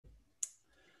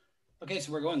Okay,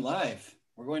 so we're going live.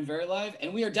 We're going very live,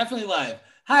 and we are definitely live.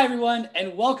 Hi, everyone,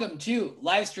 and welcome to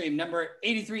live stream number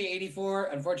 8384.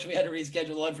 Unfortunately, we had to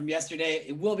reschedule one from yesterday.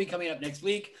 It will be coming up next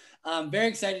week. I'm very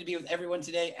excited to be with everyone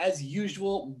today. As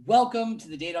usual, welcome to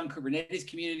the Data on Kubernetes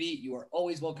community. You are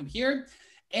always welcome here.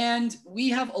 And we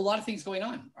have a lot of things going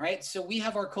on, all right? So we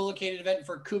have our co-located event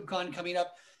for KubeCon coming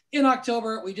up in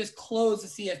October. We just closed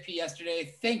the CFP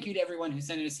yesterday. Thank you to everyone who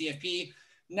sent in a CFP.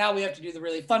 Now we have to do the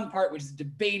really fun part, which is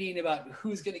debating about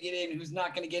who's going to get in, who's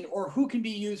not going to get in, or who can be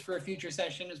used for a future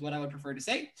session is what I would prefer to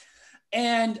say.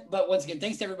 But once again,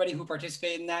 thanks to everybody who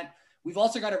participated in that. We've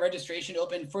also got a registration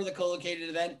open for the co-located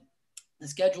event. The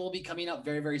schedule will be coming up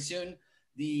very, very soon.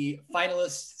 The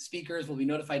finalist speakers will be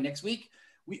notified next week.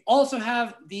 We also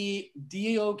have the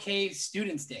DOK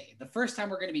Students Day. The first time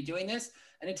we're going to be doing this,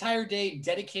 an entire day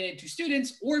dedicated to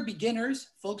students or beginners,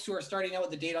 folks who are starting out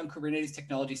with the Data on Kubernetes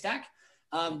technology stack.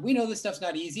 We know this stuff's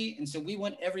not easy, and so we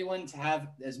want everyone to have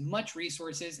as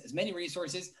many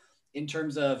resources in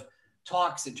terms of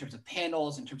talks, in terms of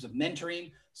panels, in terms of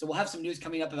mentoring. So we'll have some news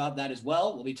coming up about that as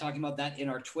well. We'll be talking about that in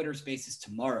our Twitter spaces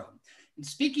tomorrow. And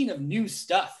speaking of new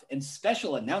stuff and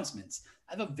special announcements,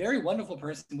 I have a very wonderful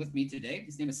person with me today.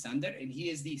 His name is Sander, and he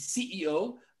is the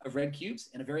CEO of Red Cubes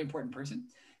and a very important person.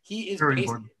 He is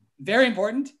very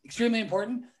important, extremely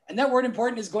important. And that word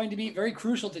important is going to be very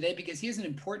crucial today because he has an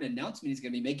important announcement he's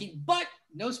going to be making, but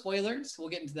no spoilers. We'll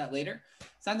get into that later.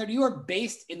 Sander, you are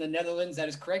based in the Netherlands. That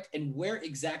is correct. And where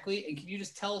exactly? And can you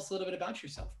just tell us a little bit about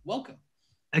yourself? Welcome.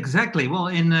 Exactly. Well,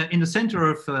 in the center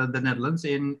of the Netherlands,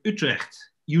 in Utrecht.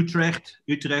 Utrecht.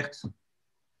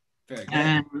 Very good.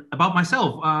 And about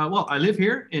myself, well, I live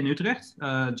here in Utrecht,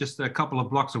 just a couple of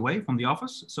blocks away from the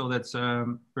office. So that's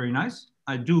very nice.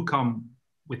 I do come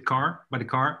by the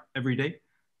car every day,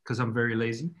 because I'm very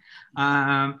lazy.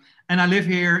 And I live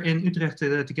here in Utrecht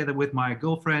together with my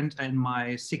girlfriend and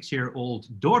my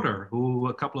 6-year-old daughter, who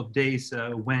a couple of days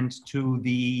went to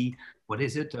the,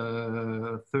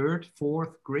 third,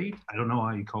 fourth grade? I don't know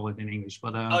how you call it in English,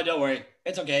 but... oh, don't worry.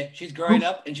 It's okay. She's growing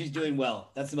up and she's doing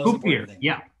well. That's the most important thing.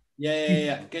 Yeah.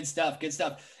 Yeah. Good stuff.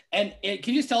 And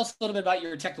can you just tell us a little bit about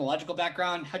your technological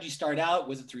background? How'd you start out?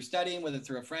 Was it through studying? Was it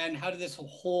through a friend? How did this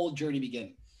whole journey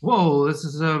begin? Whoa,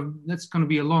 that's going to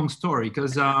be a long story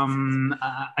because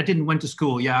I didn't went to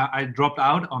school. Yeah, I dropped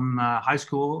out on high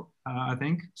school, I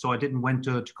think. So I didn't went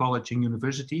to college and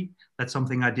university. That's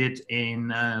something I did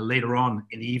later on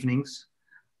in the evenings.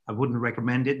 I wouldn't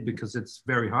recommend it because it's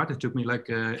very hard. It took me like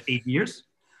 8 years.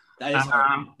 That is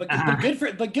hard,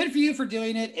 but good for you for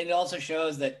doing it. And it also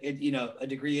shows that a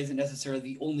degree isn't necessarily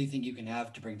the only thing you can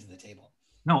have to bring to the table.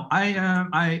 No,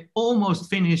 I almost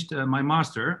finished my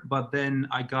master, but then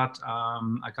I got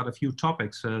a few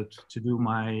topics to do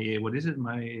my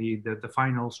the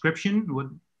final scription.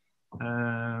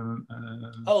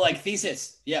 Like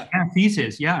thesis, yeah. Yeah,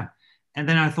 thesis, yeah. And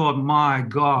then I thought, my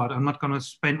God, I'm not going to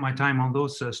spend my time on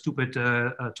those stupid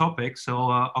topics,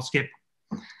 so I'll skip.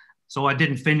 So I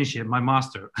didn't finish it, my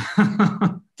master.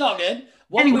 It's all good.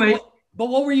 Anyway. But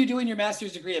what were you doing your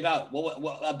master's degree about?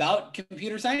 What about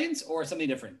computer science or something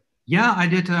different? Yeah, I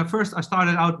did. First, I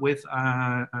started out with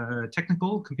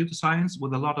technical computer science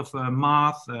with a lot of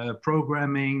math,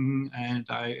 programming, and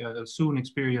I soon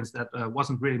experienced that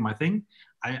wasn't really my thing.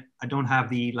 I don't have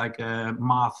the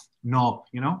math knob,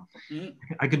 Mm-hmm.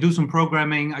 I can do some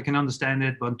programming, I can understand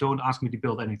it, but don't ask me to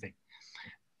build anything.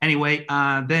 Anyway,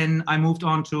 then I moved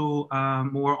on to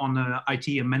more on the IT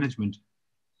and management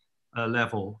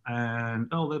level, and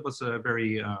that was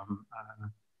very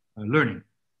learning.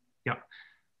 Yeah.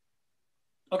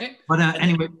 Okay. But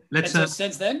anyway, let's. So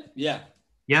since then, yeah.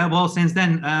 Yeah, well, since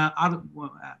then,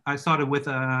 I started with.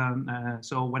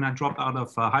 So when I dropped out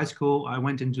of high school, I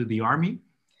went into the army.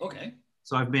 Okay.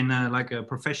 So I've been like a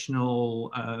professional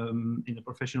in the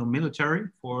professional military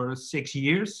for 6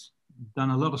 years.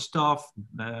 Done a lot of stuff.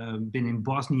 Been in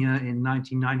Bosnia in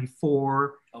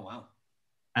 1994. Oh wow.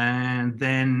 And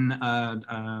then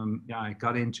I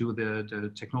got into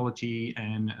the technology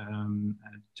and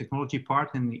technology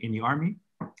part in the army.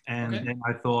 And then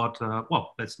I thought,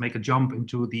 well, let's make a jump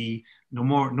into the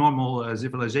more normal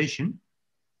civilization.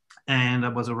 And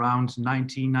that was around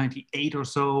 1998 or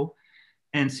so.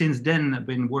 And since then, I've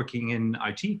been working in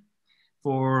IT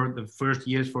for the first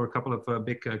years for a couple of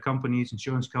big companies,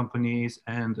 insurance companies.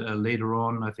 And later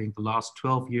on, I think the last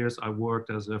 12 years, I worked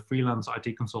as a freelance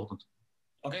IT consultant.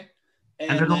 Okay.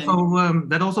 And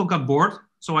that also got bored.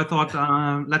 So I thought,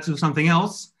 let's do something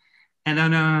else. And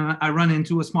then I run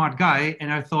into a smart guy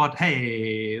and I thought,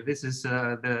 hey, this is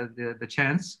the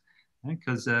chance,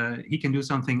 because he can do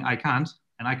something I can't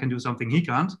and I can do something he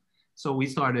can't. So we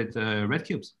started Red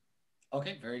Cubes.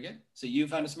 Okay, very good. So you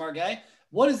found a smart guy.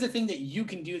 What is the thing that you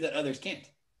can do that others can't?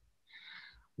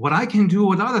 What I can do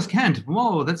what others can't?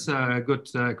 Whoa, that's a good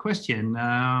question.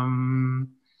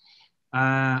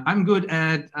 I'm good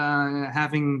at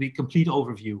having the complete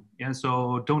overview. Yeah,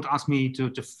 so don't ask me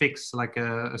to fix like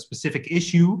a specific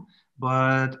issue,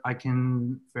 but I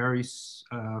can very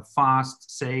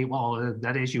fast say, well,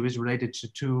 that issue is related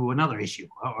to another issue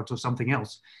or to something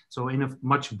else. So in a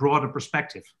much broader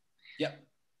perspective. Yeah,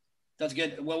 that's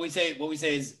good. What we say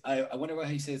is, I wonder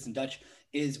how you say this in Dutch,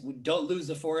 is don't lose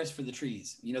the forest for the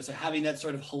trees. You know, so having that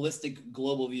sort of holistic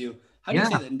global view. How do you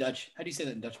say that in Dutch? How do you say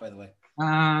that in Dutch, by the way?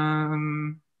 I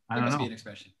there don't must know. be an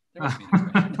expression. There must be an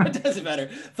expression. It doesn't matter.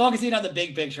 Focusing on the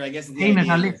big picture, I guess, is the idea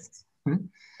here.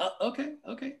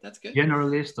 Okay, that's good.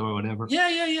 Generalist or whatever.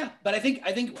 Yeah. But I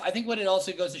think what it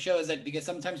also goes to show is that because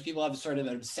sometimes people have sort of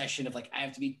an obsession of like, I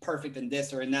have to be perfect in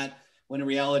this or in that, when in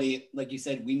reality, like you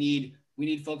said, we need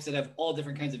folks that have all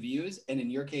different kinds of views. And in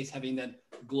your case, having that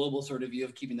global sort of view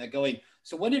of keeping that going.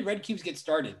 So when did Red Cubes get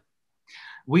started?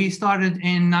 We started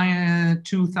in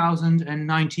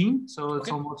 2019, so it's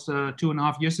almost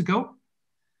 2.5 years ago.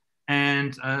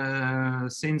 And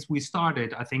since we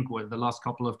started, I think the last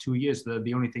couple of 2 years,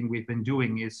 the only thing we've been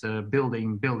doing is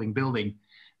building,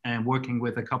 and working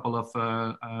with a couple of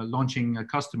launching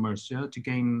customers to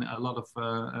gain a lot of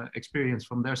experience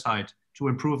from their side to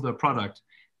improve the product.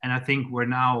 And I think we're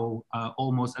now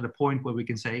almost at a point where we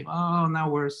can say, oh, now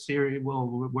we're serious.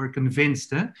 Well, we're convinced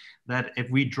that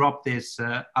if we drop this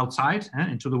outside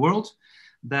into the world,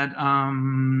 that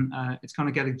it's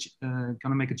going to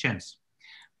make a chance.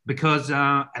 Because,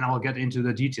 and I'll get into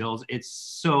the details, it's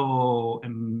so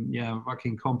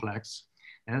fucking complex.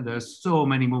 There's so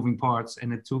many moving parts,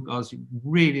 and it took us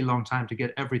really long time to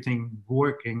get everything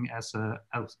working as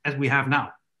we have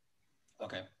now.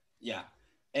 Okay, yeah.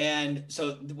 And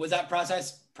so was that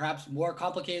process perhaps more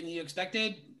complicated than you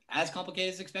expected? As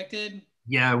complicated as expected?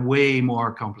 Yeah, way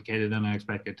more complicated than I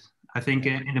expected. I think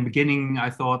in the beginning, I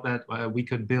thought that we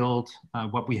could build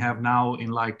what we have now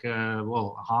in like,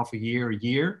 half a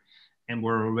year, and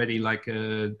we're already like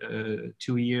 2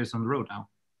 years on the road now.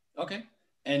 Okay.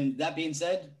 And that being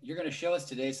said, you're going to show us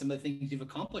today some of the things you've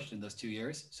accomplished in those 2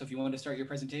 years. So if you want to start your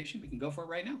presentation, we can go for it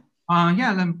right now.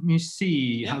 Yeah, let me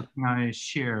see. How can I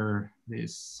share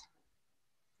this?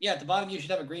 Yeah, at the bottom, you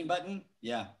should have a green button.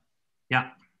 Yeah.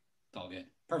 Yeah. It's all good.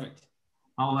 Perfect.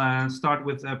 I'll start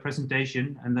with a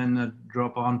presentation and then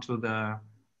drop on to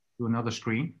another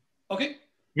screen. Okay.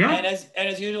 Yeah. And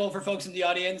as usual for folks in the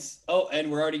audience,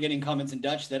 and we're already getting comments in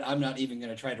Dutch that I'm not even going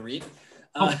to try to read.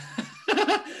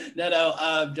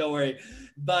 No, don't worry.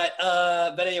 But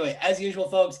anyway, as usual,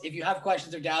 folks, if you have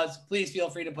questions or doubts, please feel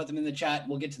free to put them in the chat.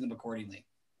 We'll get to them accordingly.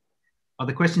 Are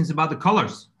the questions about the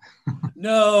colors?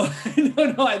 No,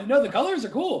 the colors are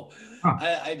cool. Oh.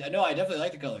 I definitely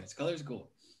like the colors. Colors are cool.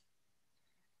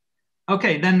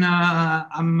 Okay, then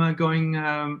I'm going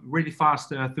really fast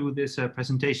through this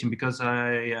presentation because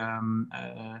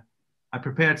I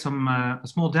prepared a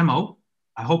small demo.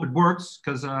 I hope it works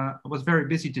because I was very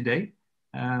busy today,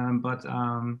 but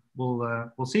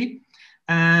we'll see.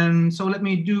 And so let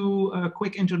me do a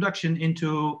quick introduction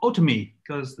into Automy,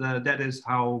 because that is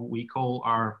how we call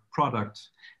our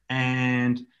product.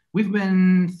 And we've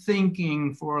been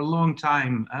thinking for a long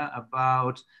time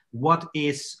about what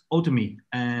is Automy.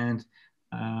 And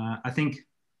I think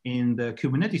in the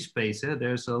Kubernetes space,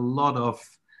 there's a lot of,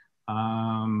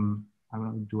 how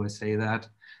do I say that?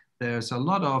 There's a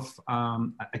lot of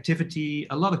activity,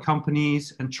 a lot of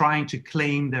companies and trying to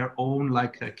claim their own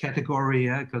like category,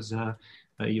 because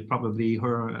you probably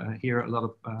hear a lot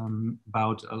of,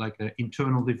 about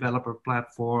internal developer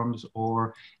platforms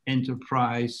or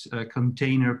enterprise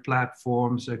container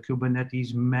platforms,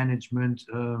 Kubernetes management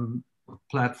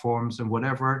platforms and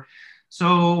whatever.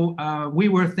 So we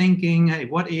were thinking, hey,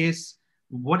 what is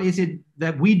it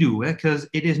that we do? Because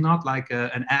it is not like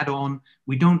an add-on.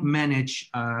 We don't manage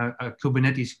a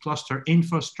Kubernetes cluster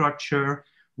infrastructure.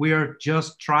 We are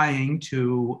just trying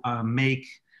to make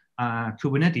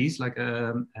Kubernetes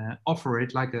offer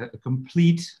it like a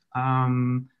complete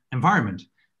environment.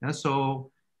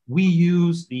 So we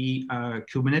use the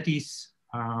Kubernetes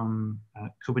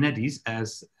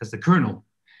as the kernel,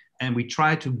 and we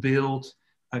try to build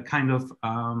a kind of,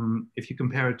 if you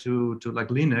compare it to like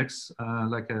Linux,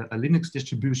 like a Linux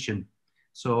distribution.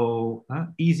 So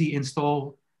easy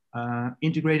install,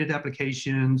 integrated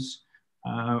applications,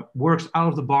 works out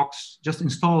of the box, just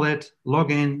install it, log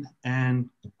in, and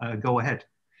go ahead.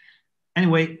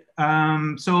 Anyway,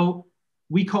 so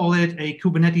we call it a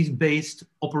Kubernetes-based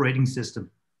operating system.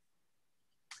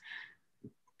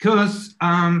 Because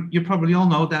you probably all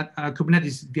know that Kubernetes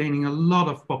is gaining a lot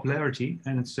of popularity,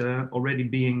 and it's already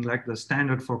being like the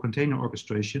standard for container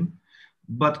orchestration.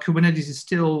 But Kubernetes is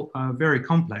still very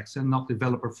complex and not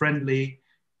developer friendly,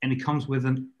 and it comes with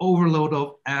an overload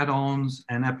of add-ons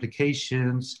and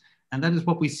applications, and that is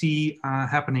what we see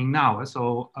happening now.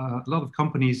 So a lot of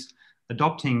companies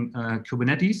adopting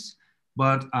Kubernetes,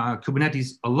 but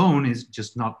Kubernetes alone is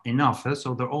just not enough.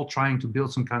 So they're all trying to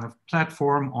build some kind of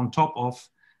platform on top of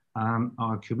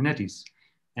Kubernetes.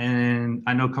 And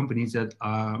I know companies that,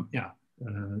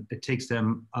 it takes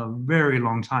them a very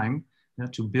long time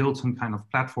to build some kind of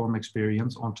platform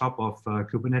experience on top of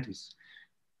Kubernetes.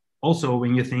 Also,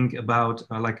 when you think about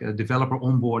like a developer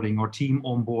onboarding or team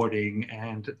onboarding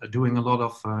and doing a lot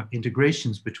of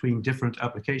integrations between different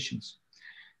applications.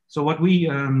 So what we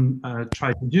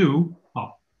try to do,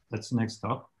 that's the next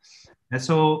step. And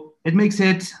so it makes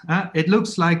it, it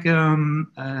looks like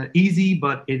easy,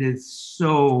 but it is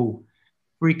so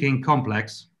freaking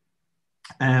complex.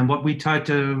 And what we try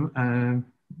to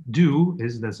do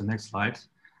is, there's the next slide.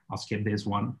 I'll skip this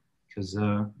one because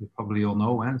you probably all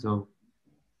know. So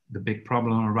the big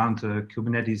problem around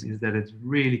Kubernetes is that it's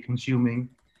really consuming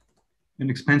and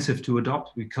expensive to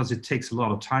adopt because it takes a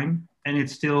lot of time. And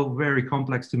it's still very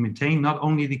complex to maintain, not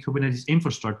only the Kubernetes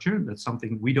infrastructure, that's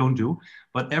something we don't do,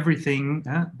 but everything,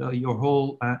 your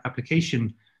whole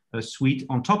application suite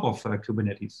on top of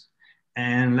Kubernetes,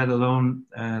 and let alone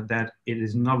that it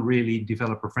is not really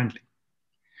developer friendly.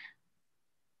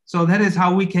 So that is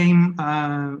how we came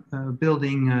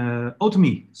building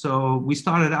Automy. So we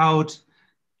started out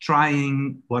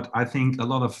trying what I think a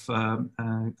lot of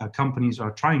companies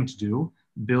are trying to do,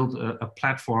 build a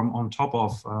platform on top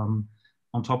of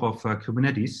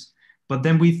Kubernetes. But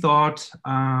then we thought,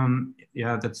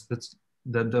 that's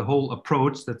the whole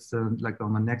approach. That's like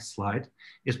on the next slide.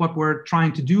 Is what we're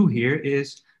trying to do here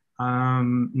is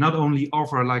not only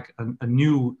offer like a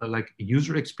new like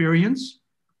user experience,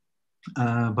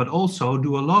 but also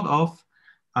do a lot of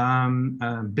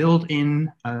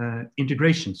built-in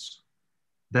integrations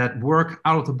that work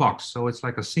out of the box. So it's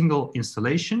like a single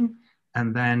installation,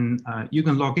 and then you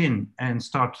can log in and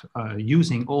start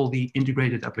using all the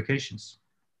integrated applications.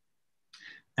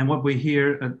 And what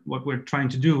what we're trying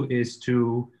to do is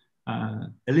to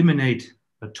eliminate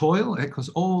the toil, because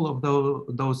all of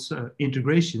those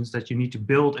integrations that you need to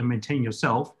build and maintain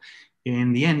yourself,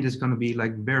 in the end is going to be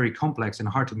like very complex and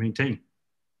hard to maintain.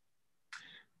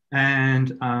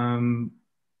 And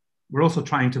we're also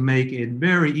trying to make it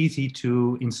very easy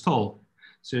to install.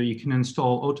 So you can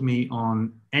install Automy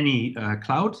on any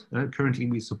cloud. Currently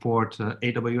we support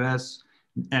AWS,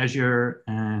 Azure,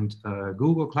 and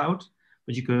Google Cloud.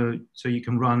 But you can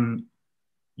run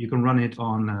it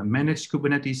on managed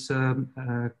Kubernetes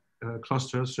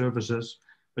cluster services.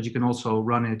 But you can also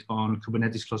run it on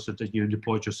Kubernetes clusters that you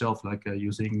deployed yourself, like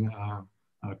using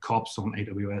kops on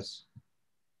AWS.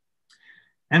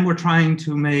 And we're trying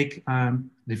to make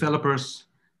developers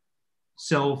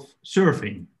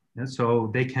self-serving, so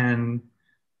they can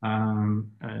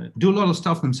do a lot of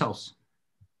stuff themselves.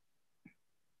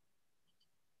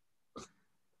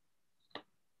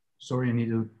 Sorry, I need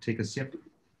to take a sip.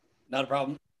 Not a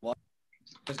problem.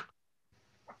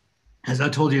 As I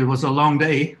told you, it was a long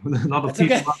day with a lot of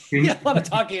people asking. Yeah, a lot of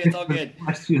talking. It's all good.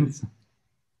 Questions.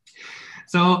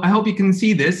 So I hope you can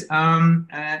see this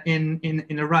in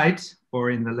the right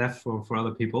or in the left for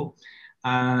other people.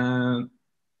 You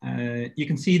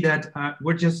can see that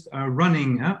we're just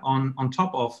running on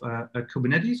top of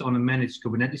Kubernetes, on a managed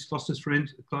Kubernetes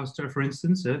cluster, for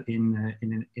instance,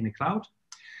 in a cloud.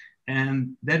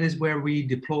 And that is where we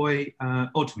deploy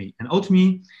Automy. And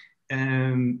Automy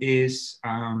is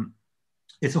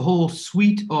it's a whole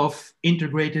suite of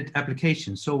integrated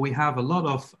applications. So we have a lot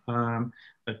of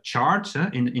charts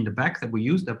in the back that we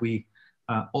use, that we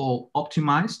all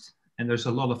optimized. And there's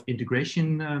a lot of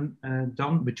integration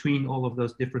done between all of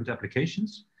those different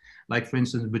applications. Like for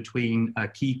instance, between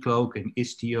Keycloak and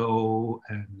Istio,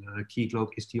 and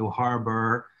Keycloak, Istio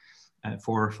Harbor,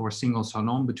 for single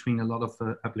sign-on between a lot of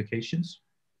applications.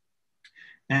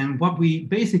 And what we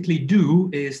basically do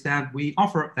is that we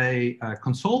offer a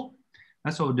console.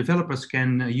 So developers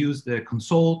can use the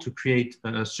console to create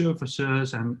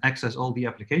services and access all the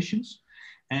applications.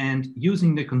 And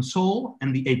using the console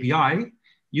and the API,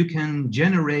 you can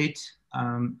generate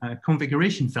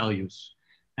configuration values.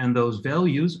 And those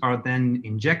values are then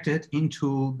injected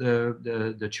into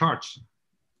the charts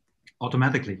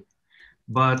automatically.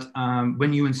 But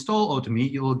when you install Automy,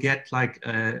 you will get like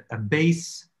a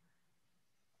base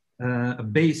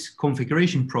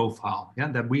configuration profile,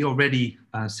 that we already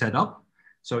set up.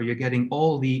 So you're getting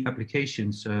all the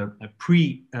applications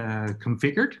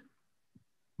pre-configured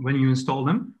when you install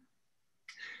them.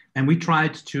 And we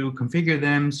tried to configure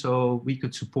them so we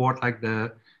could support like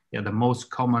the most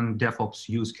common DevOps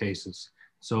use cases.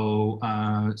 So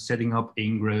setting up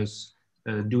Ingress,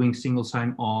 doing single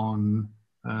sign-on,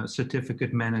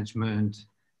 certificate management,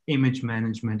 image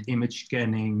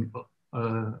scanning,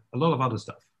 a lot of other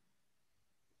stuff.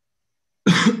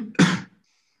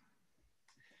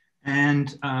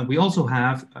 And we also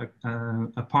have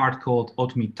a part called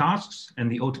Automy Tasks, and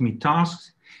the Automy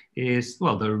Tasks is,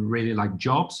 well, they're really like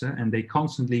jobs, and they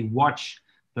constantly watch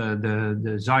the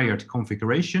desired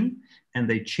configuration, and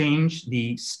they change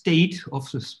the state of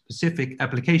the specific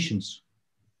applications.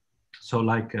 So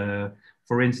like,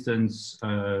 for instance,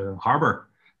 Harbor.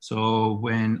 So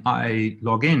when I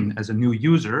log in as a new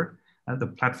user, the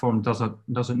platform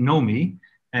doesn't know me,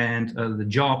 and the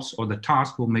jobs or the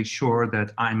task will make sure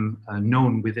that I'm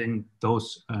known within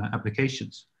those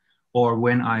applications. Or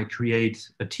when I create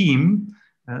a team,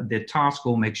 the task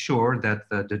will make sure that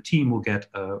the team will get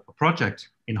a project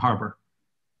in Harbor.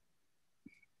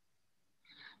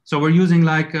 So we're using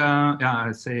like,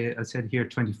 I said here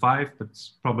 25, but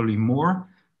it's probably more.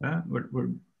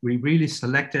 We really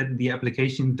selected the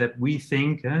application that we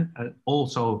think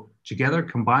also together,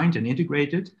 combined and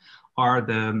integrated, are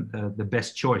the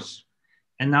best choice.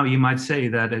 And now you might say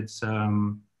that it's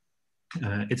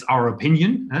our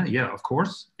opinion. Yeah, of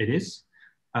course it is.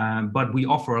 But we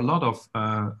offer a lot of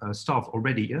stuff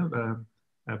already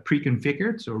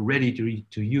pre-configured, so ready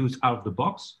to use out of the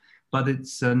box. But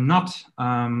it's not,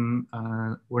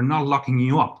 we're not locking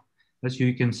you up. As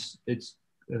you can,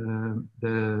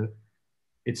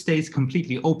 it stays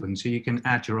completely open, so you can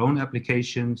add your own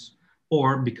applications,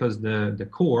 or because the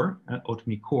core,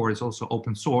 Automy Core, is also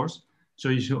open source, so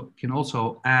you can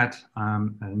also add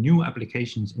new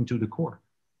applications into the core.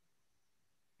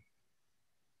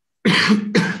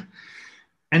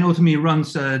 And Automy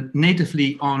runs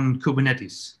natively on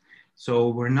Kubernetes. So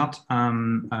we're not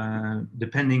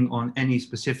depending on any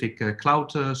specific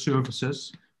cloud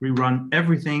services. We run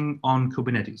everything on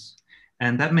Kubernetes.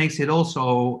 And that makes it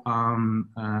also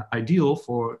ideal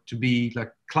to be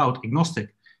like cloud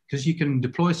agnostic, because you can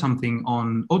deploy something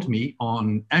on Automy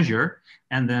on Azure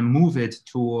and then move it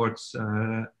towards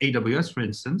AWS, for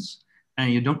instance,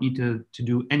 and you don't need to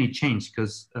do any change,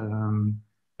 because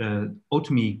the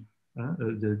Automy,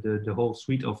 the whole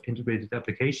suite of integrated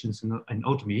applications in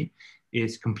Automy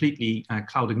is completely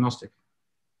cloud agnostic.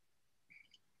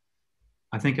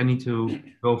 I think I need to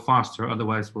go faster,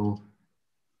 otherwise we'll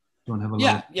don't have a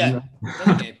lot. Yeah.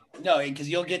 Okay. No, because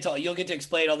you'll get to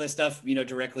explain all this stuff,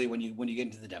 directly when you get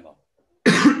into the demo.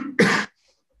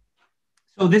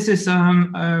 So this is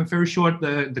very short,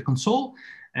 the console,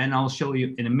 and I'll show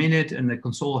you in a minute. And the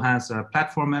console has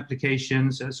platform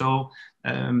applications. So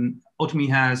Automy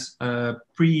has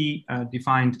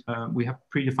predefined. We have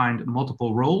predefined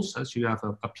multiple roles. As you have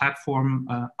a platform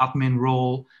admin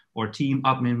role, or team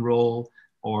admin role,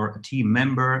 or a team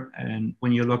member. And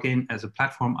when you log in as a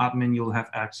platform admin, you'll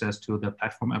have access to the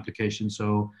platform application.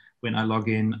 So when I log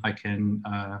in, I can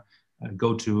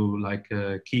go to like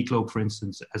Keycloak, for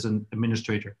instance, as an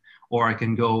administrator, or I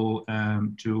can go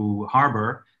to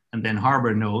Harbor, and then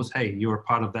Harbor knows, hey, you're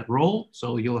part of that role,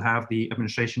 so you'll have the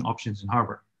administration options in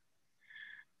Harbor.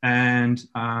 And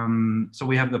so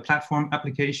we have the platform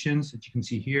applications that you can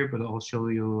see here, but I'll show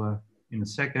you in a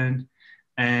second.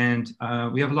 And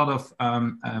we have a lot of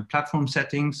platform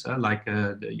settings, like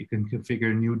you can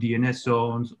configure new DNS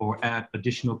zones or add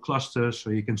additional clusters,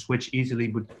 so you can switch easily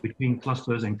between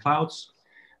clusters and clouds.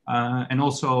 And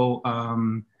also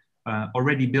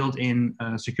already built in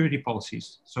security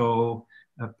policies. So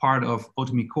part of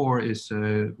Automy Core is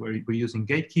we're using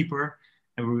Gatekeeper,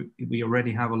 and we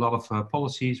already have a lot of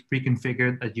policies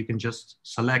pre-configured that you can just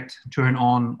select, turn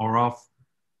on or off.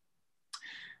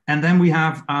 And then we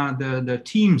have the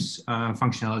Teams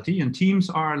functionality, and Teams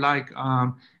are like,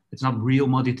 it's not real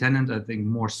multi-tenant, I think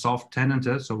more soft tenant,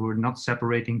 so we're not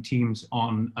separating teams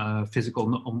on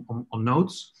physical on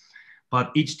nodes,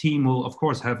 but each team will of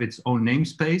course have its own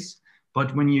namespace.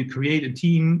 But when you create a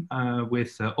team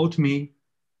with Automy,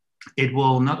 it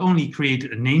will not only create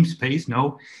a namespace,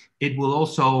 no, it will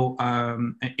also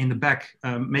in the back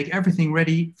make everything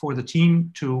ready for the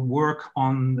team to work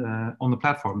on the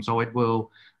platform. So it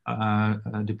will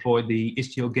deploy the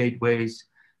Istio gateways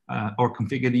or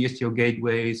configure the Istio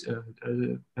gateways,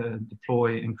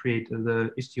 deploy and create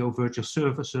the Istio virtual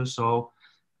services. So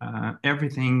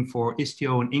everything for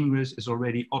Istio and Ingress is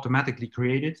already automatically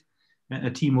created.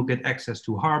 A team will get access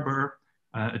to Harbor,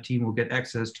 A team will get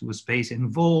access to a space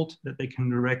in Vault that they can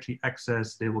directly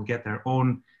access. They will get their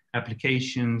own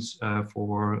applications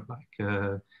for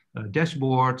like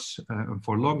dashboards,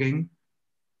 for logging,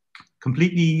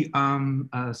 completely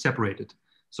separated.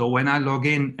 So when I log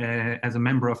in as a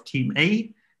member of Team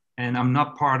A, and I'm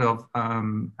not part of,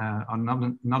 I'm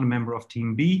not a member of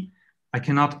Team B, I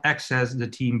cannot access the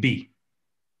Team B.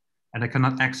 And I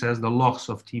cannot access the logs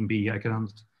of Team B. I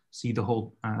cannot see the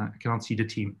whole, I cannot see the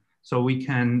team. So we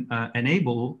can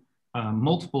enable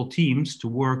multiple teams to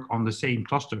work on the same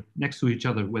cluster next to each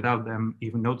other without them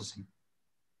even noticing.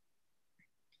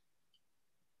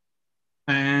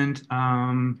 And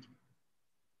I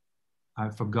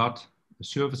forgot the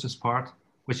services part,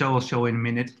 which I will show in a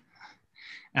minute.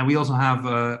 And we also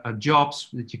have jobs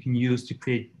that you can use to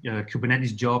create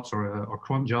Kubernetes jobs or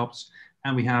cron jobs.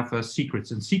 And we have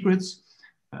secrets. And secrets,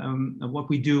 what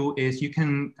we do is you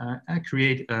can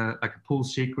create like a pool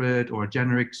secret or a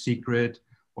generic secret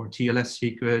or TLS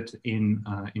secret in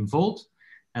Vault,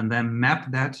 and then map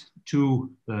that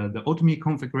to the Automy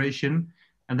configuration.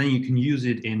 And then you can use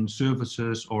it in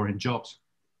services or in jobs.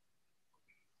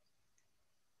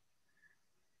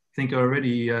 I think I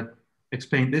already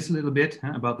explained this a little bit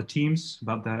about the teams,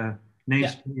 about the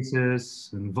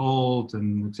namespaces and Vault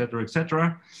and et cetera, et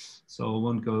cetera. So I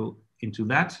won't go into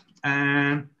that.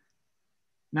 And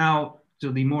now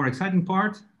to the more exciting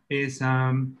part is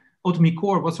Automy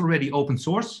Core was already open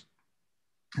source.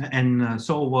 And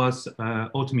so was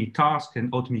Automy Task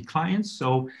and Automy Clients.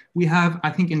 So we have, I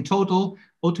think in total,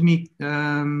 Automy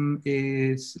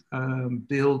is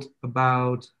built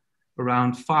about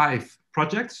around 5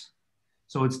 projects.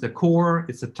 So it's the core,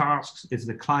 it's the tasks, it's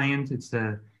the client, it's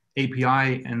the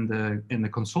API and the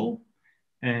console.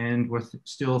 And we're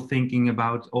still thinking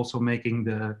about also making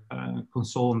the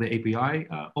console and the API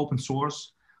open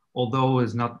source, although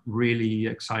it's not really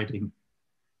exciting.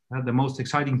 The most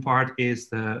exciting part is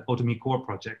the Automy Core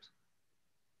project.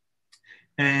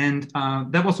 And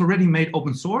that was already made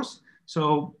open source.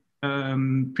 So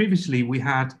previously we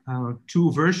had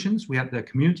 2 versions. We had the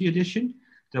community edition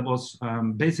that was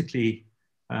basically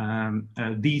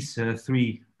these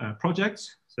 3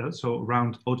 projects, so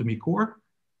around Automy Core.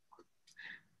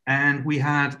 And we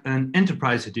had an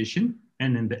enterprise edition.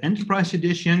 And in the enterprise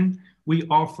edition, we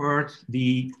offered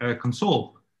the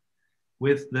console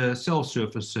with the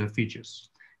self-service features.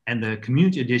 And the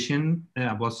community edition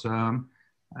was,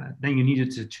 then you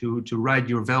needed to write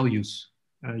your values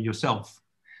yourself.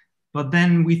 But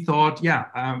then we thought,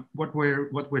 what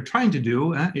we're trying to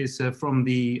do is from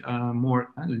the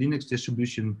more Linux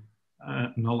distribution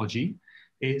knowledge,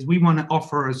 is we want to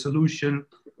offer a solution.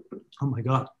 Oh my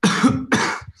God.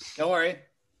 Don't worry,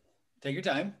 take your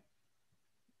time.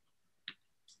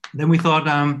 Then we thought,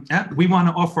 we want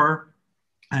to offer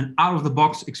an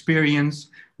out-of-the-box experience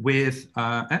with,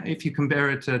 if you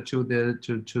compare it to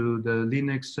the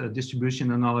Linux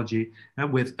distribution analogy,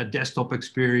 with a desktop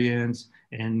experience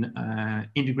and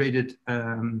integrated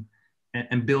and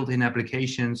built-in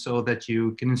applications so that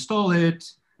you can install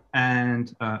it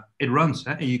and it runs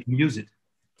and you can use it.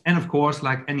 And of course,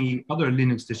 like any other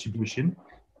Linux distribution,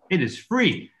 it is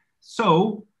free.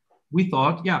 So we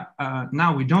thought,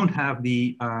 now we don't have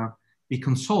the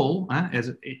console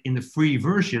as in the free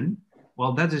version.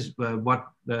 Well, that is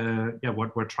what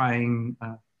we're trying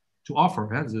to offer.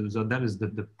 So that is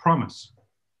the promise.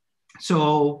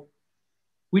 So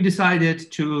we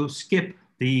decided to skip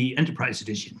the enterprise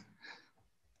edition.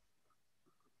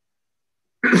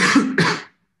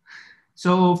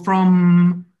 So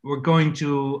we're going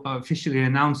to officially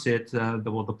announce it.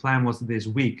 The plan was this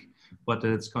week, but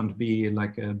it's going to be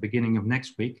like beginning of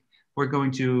next week. We're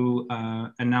going to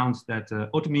announce that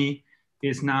Automy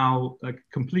is now like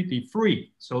completely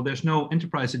free. So there's no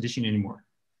enterprise edition anymore.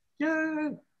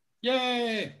 Yay!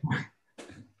 Yay!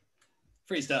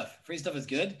 Free stuff. Free stuff is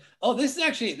good. Oh,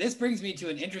 this brings me to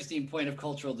an interesting point of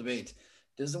cultural debate.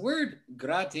 Does the word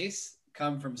gratis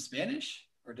come from Spanish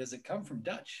or does it come from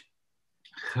Dutch?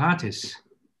 Gratis.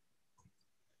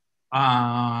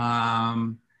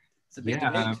 It's a big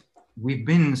debate. We've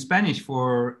been in Spanish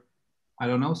for, I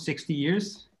don't know, 60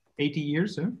 years, 80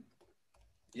 years. Huh?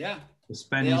 Yeah. The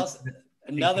Spanish.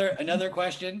 Another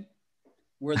question.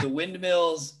 Were the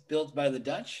windmills built by the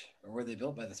Dutch or were they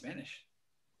built by the Spanish?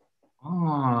 Oh,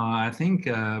 I think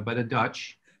by the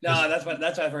Dutch. No, that's what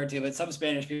I've heard too. But some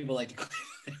Spanish people like to.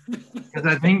 Because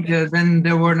I think then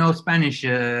there were no Spanish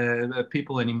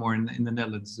people anymore in the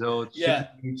Netherlands, so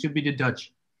it should be the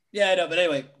Dutch. Yeah, I know. But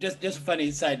anyway, just a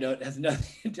funny side note. Has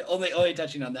nothing to, only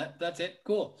touching on that. That's it.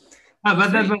 Cool.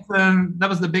 But that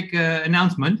was the big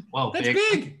announcement. Well, that's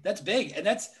big. That's big, and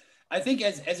that's I think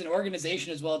as an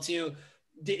organization as well too.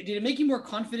 did it make you more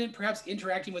confident, perhaps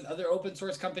interacting with other open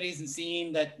source companies and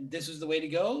seeing that this was the way to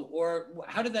go? Or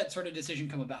how did that sort of decision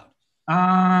come about?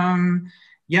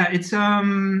 Yeah, it's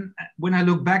when I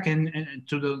look back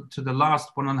to the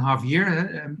last 1.5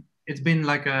 year, it's been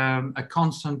like a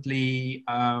constantly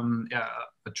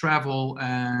a travel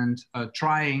and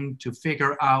trying to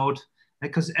figure out,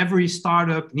 because every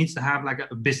startup needs to have like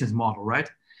a business model, right?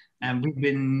 And we've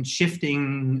been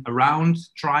shifting around,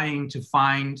 trying to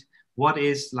find what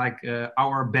is like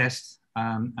our best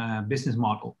business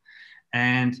model.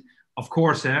 And of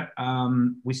course,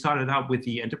 we started out with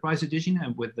the Enterprise Edition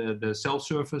and with the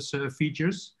self-service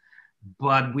features,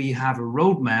 but we have a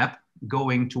roadmap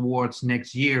going towards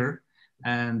next year,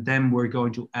 and then we're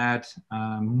going to add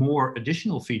more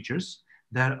additional features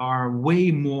that are way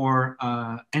more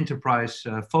enterprise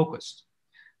focused.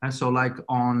 And so like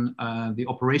on the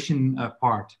operation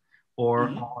part, or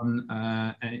on,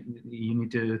 you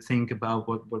need to think about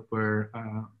what we're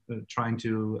trying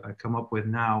to come up with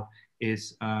now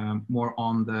is more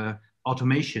on the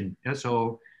automation. Yeah?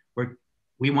 So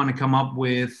we want to come up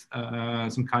with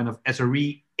some kind of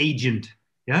SRE agent,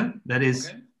 yeah, that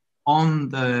is on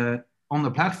the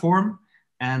platform,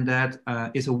 and that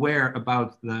is aware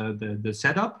about the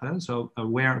setup, so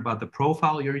aware about the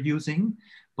profile you're using,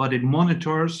 but it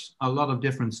monitors a lot of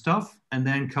different stuff, and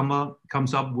then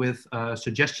comes up with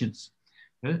suggestions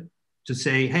to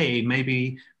say, hey,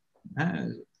 maybe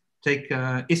take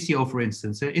Istio, for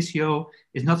instance. Istio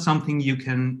is not something you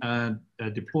can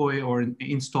deploy or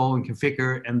install and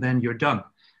configure and then you're done.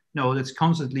 No, that's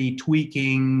constantly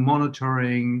tweaking,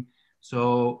 monitoring.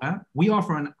 So we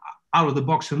offer an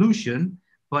out-of-the-box solution,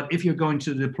 but if you're going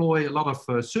to deploy a lot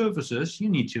of services, you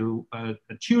need to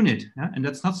tune it. And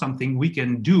that's not something we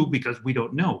can do because we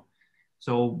don't know.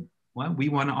 So we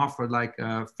want to offer like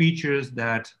features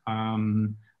that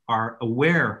are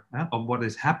aware of what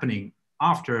is happening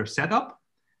after setup,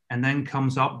 and then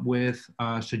comes up with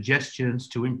suggestions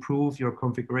to improve your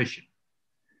configuration.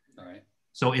 All right.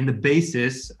 So in the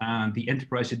basis, the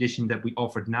Enterprise Edition that we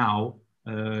offered now,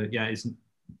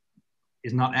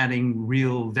 is not adding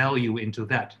real value into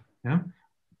that. Yeah.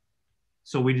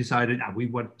 So we decided we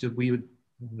would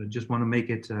just want to make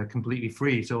it completely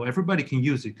free, so everybody can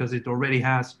use it, because it already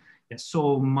has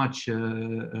so much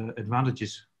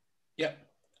advantages. Yeah,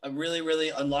 really, really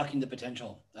unlocking the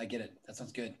potential. I get it. That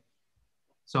sounds good.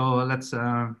 So let's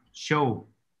show.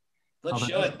 Let's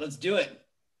show it. Let's do it.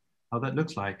 How that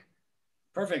looks like.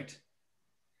 Perfect.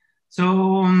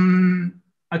 So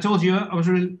I told you I was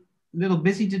really little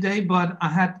busy today, but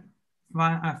I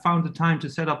found the time to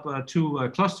set up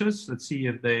 2 clusters. Let's see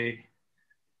if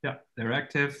they're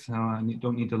active. I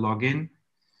don't need to log in.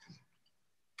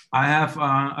 I have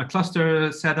a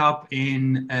cluster set up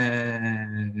in,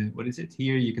 what is it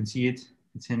here? You can see it.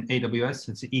 It's in AWS.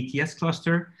 It's an EKS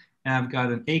cluster. And I've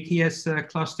got an AKS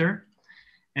cluster.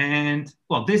 And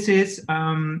well, this is,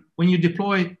 when you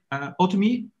deploy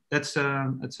Automi, that's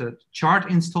a chart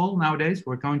install nowadays.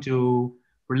 We're going to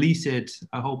release it,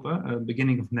 I hope,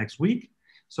 beginning of next week.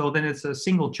 So then it's a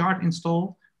single chart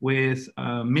install with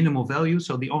minimal value.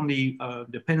 So the only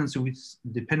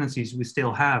dependencies we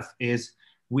still have is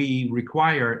we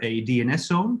require a DNS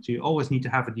zone. So you always need to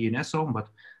have a DNS zone, but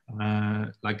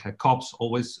like COPS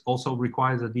always also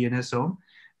requires a DNS zone.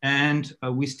 And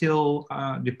we still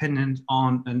dependent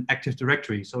on an Active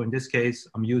Directory. So in this case,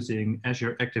 I'm using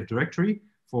Azure Active Directory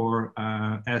for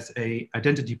as a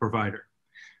identity provider.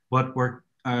 What we're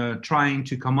trying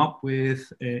to come up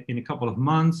with in a couple of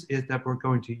months is that we're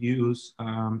going to use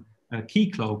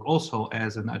Keycloak also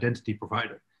as an identity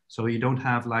provider. So you don't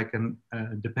have like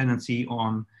a dependency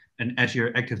on an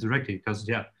Azure Active Directory, because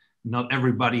not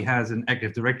everybody has an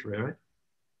Active Directory, right?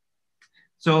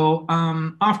 So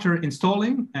after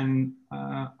installing, and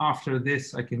after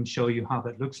this, I can show you how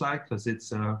that looks like, because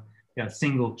it's a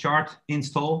single chart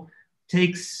install.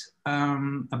 Takes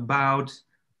about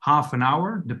half an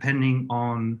hour, depending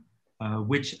on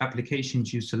which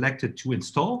applications you selected to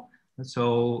install.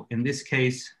 So in this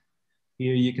case,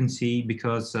 here you can see,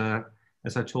 because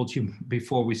as I told you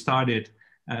before we started,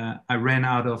 I ran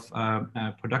out of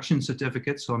production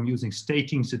certificates, so I'm using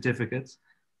staging certificates,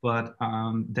 but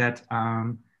that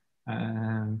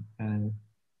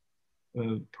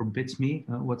forbids me,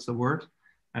 what's the word?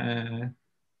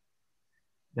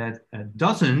 That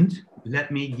doesn't let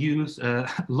me use a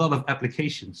lot of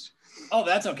applications. Oh,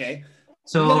 that's okay.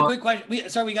 So we got a quick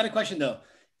question. We got a question though.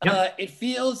 Yep. It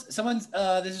feels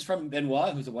this is from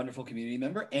Benoit, who's a wonderful community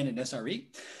member and an SRE.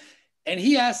 And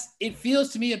he asks, it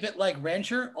feels to me a bit like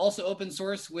Rancher, also open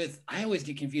source with, I always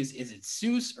get confused, is it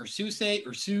SUSE or SUSE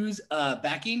or SUSE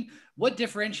backing? What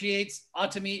differentiates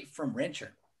Automy from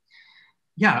Rancher?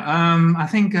 Yeah, I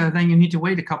think then you need to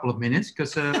wait a couple of minutes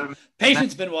because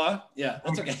patience, Benoit. Yeah,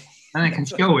 that's okay. Then I can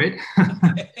show it.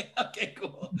 Okay,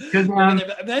 cool.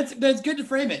 That's good to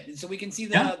frame it so we can see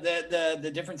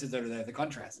the differences that are there, the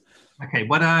contrast. Okay,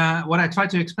 what I tried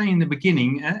to explain in the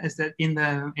beginning is that in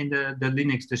the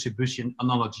Linux distribution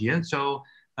analogy, so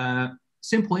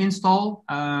simple install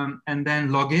and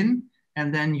then log in,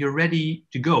 and then you're ready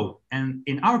to go. And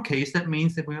in our case, that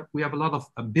means that we have a lot of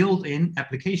built-in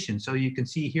applications. So you can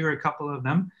see here a couple of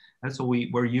them. So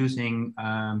we're using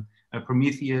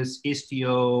Prometheus,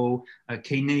 Istio,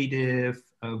 Knative,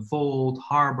 Vault,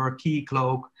 Harbor,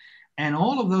 Keycloak, and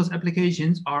all of those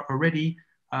applications are already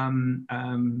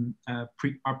are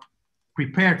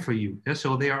prepared for you.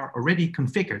 So they are already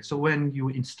configured. So when you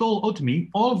install Automy,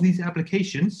 all of these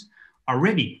applications are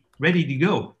ready to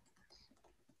go.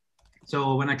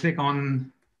 So when I click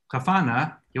on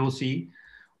Grafana, you'll see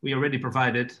we already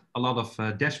provided a lot of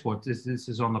dashboards. This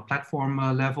is on the platform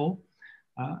level.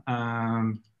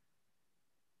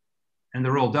 And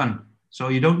they're all done. So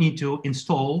you don't need to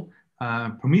install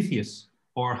Prometheus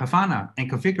or Grafana and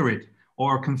configure it,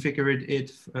 or configure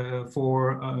it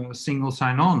for a single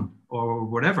sign-on or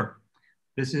whatever.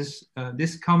 This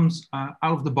comes out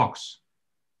of the box.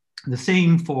 The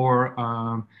same for,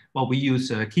 well, we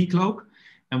use Keycloak.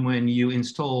 And when you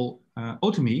install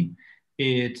Automy,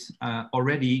 it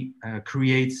already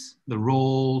creates the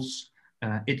roles.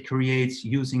 It creates,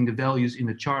 using the values in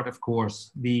the chart, of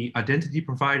course, the identity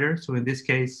provider. So in this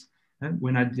case,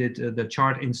 when I did the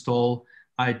chart install,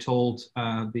 I told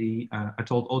Automy,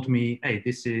 hey,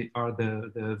 this are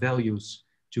the values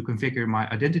to configure my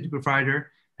identity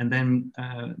provider. And then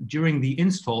during the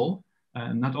install,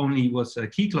 not only was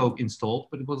Keycloak installed,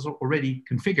 but it was already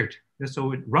configured.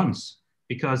 So it runs.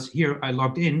 Because here I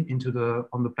logged into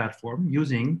on the platform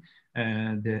using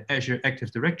the Azure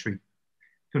Active Directory,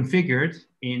 configured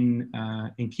in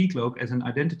Keycloak as an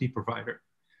identity provider.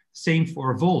 Same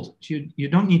for Vault. You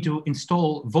don't need to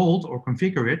install Vault or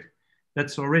configure it.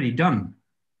 That's already done.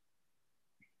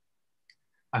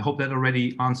 I hope that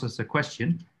already answers the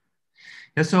question.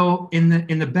 Yeah, so in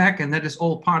the back, and that is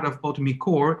all part of Automy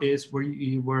Core, is where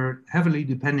you were heavily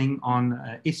depending on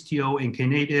Istio and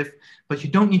Knative, but you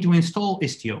don't need to install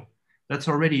Istio. That's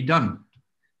already done.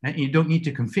 And you don't need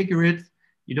to configure it.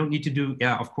 You don't need to do,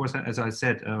 yeah, of course, as I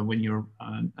said, when you're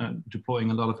deploying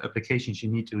a lot of applications,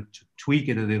 you need to tweak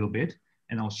it a little bit.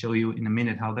 And I'll show you in a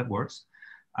minute how that works.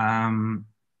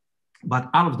 But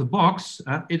out of the box,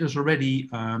 it is already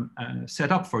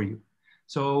set up for you.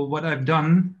 So what I've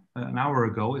done an hour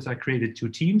ago is I created 2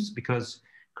 teams, because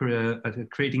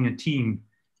creating a team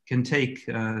can take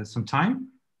some time.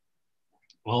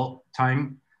 Well,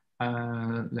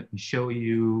 let me show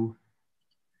you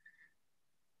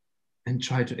and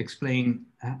try to explain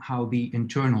how the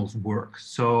internals work.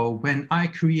 So when I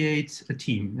create a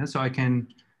team, so I can,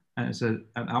 as an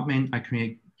admin, I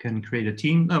can create a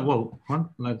team. Well,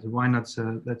 why not?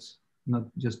 Let's not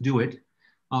just do it.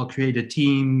 I'll create a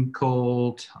team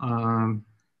called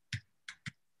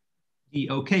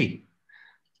OK.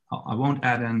 I won't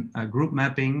add a group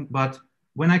mapping, but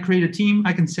when I create a team,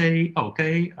 I can say,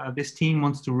 okay, this team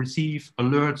wants to receive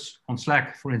alerts on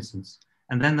Slack, for instance,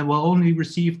 and then they will only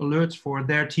receive alerts for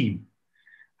their team.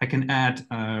 I can add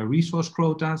resource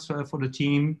quotas for the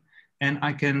team, and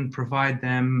I can provide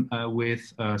them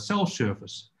with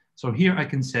self-service. So here I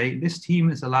can say this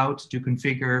team is allowed to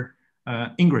configure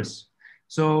Ingress.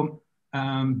 So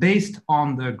based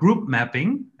on the group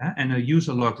mapping, and a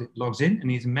user logs in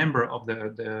and he's a member of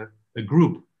the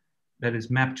group that is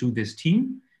mapped to this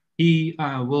team, he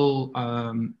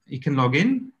can log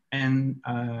in and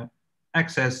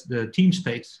access the team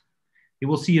space. You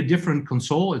will see a different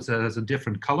console. It has a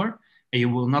different color, and you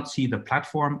will not see the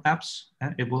platform apps.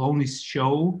 It will only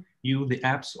show you the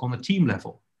apps on the team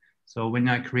level. So when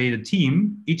I create a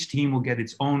team, each team will get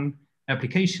its own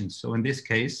applications. So in this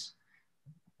case,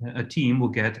 a team will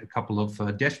get a couple of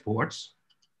dashboards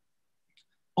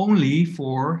only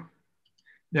for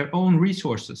their own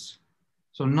resources.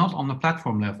 So not on the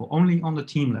platform level, only on the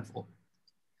team level.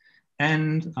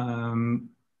 And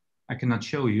I cannot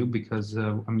show you because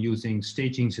I'm using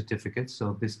staging certificates,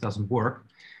 so this doesn't work.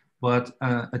 But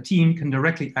a team can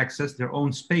directly access their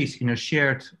own space in a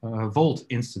shared Vault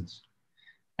instance.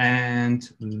 And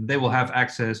they will have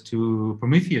access to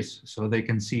Prometheus, so they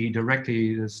can see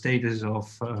directly the status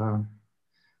of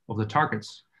the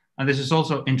targets. And this is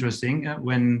also interesting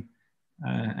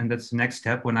and that's the next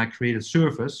step. When I create a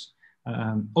service,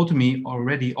 Automi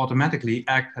already automatically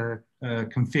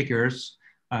configures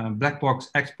black box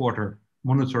exporter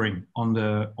monitoring on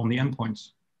the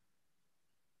endpoints.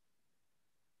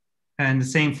 And the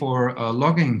same for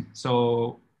logging.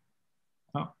 So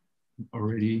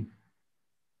already,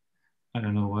 I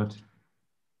don't know what,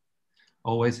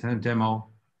 always had a demo.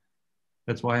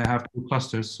 That's why I have 2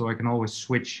 clusters, so I can always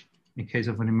switch in case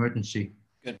of an emergency.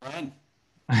 Good, Brian.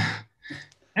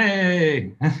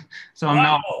 Hey, so wow. I'm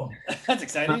now that's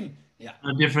exciting. Yeah,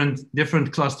 a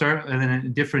different cluster and then a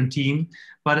different team,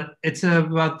 but it's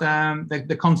about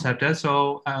the concept.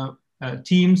 So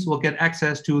teams will get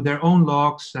access to their own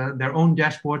logs, their own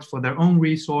dashboards for their own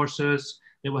resources.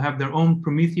 They will have their own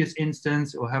Prometheus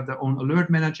instance, or have their own alert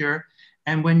manager.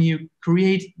 And when you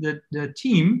create the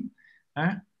team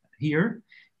here,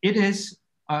 it is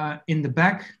in the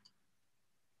back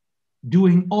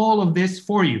doing all of this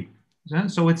for you.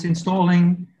 So it's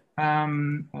installing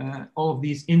all of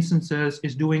these instances,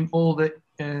 is doing all the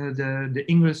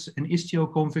Ingress and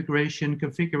Istio configuration,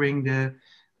 configuring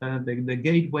the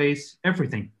gateways,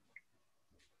 everything.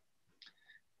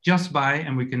 Just by,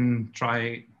 and we can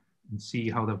try and see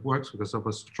how that works because I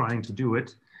was trying to do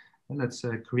it. Let's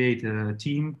create a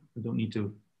team. We don't need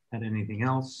to add anything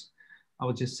else. I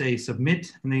will just say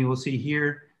submit, and then you will see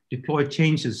here, deploy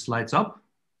changes lights up.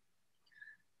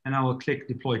 And I will click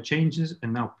deploy changes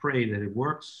and now pray that it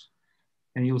works.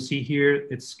 And you'll see here,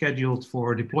 it's scheduled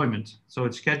for deployment. So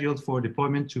it's scheduled for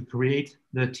deployment to create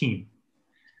the team.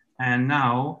 And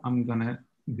now I'm gonna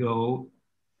go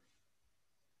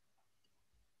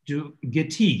to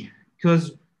Git,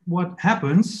 because what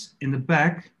happens in the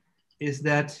back is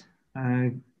that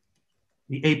the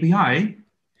API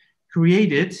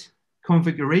created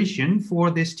configuration for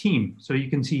this team. So you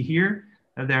can see here,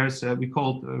 there's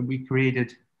we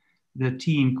created the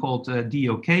team called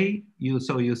DOK.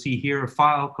 So you'll see here a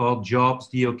file called jobs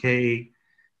DOK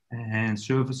and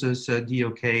services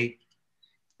DOK.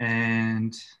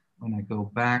 And when I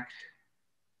go back,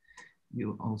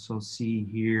 you'll also see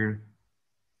here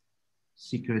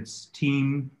secrets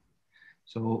team.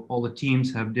 So all the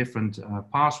teams have different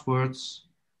passwords,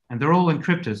 and they're all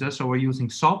encrypted. So we're using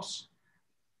SOPs.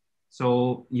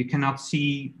 So you cannot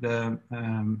see the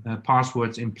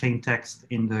passwords in plain text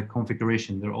in the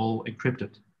configuration. They're all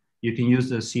encrypted. You can use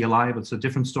the CLI, but it's a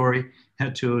different story,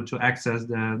 to access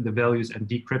the values and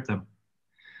decrypt them.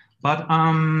 But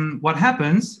what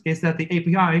happens is that the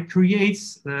API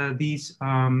creates these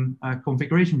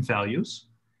configuration values.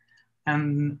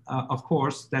 And of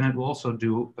course, then it will also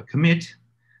do a commit.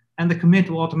 And the commit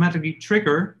will automatically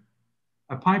trigger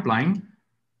a pipeline.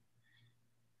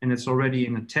 And it's already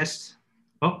in a test.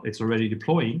 Oh, it's already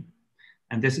deploying.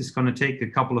 And this is going to take a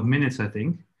couple of minutes, I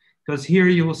think, because here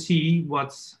you will see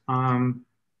what's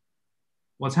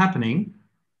happening.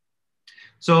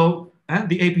 So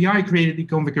the API created the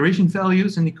configuration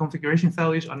values, and the configuration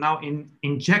values are now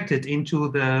injected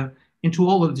into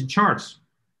all of the charts.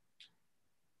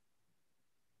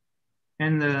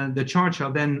 And the charts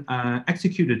are then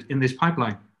executed in this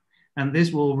pipeline. And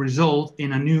this will result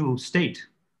in a new state.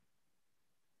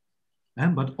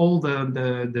 But all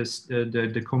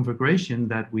the configuration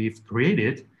that we've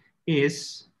created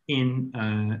is in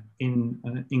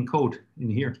code in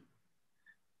here.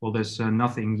 Well, there's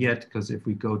nothing yet, because if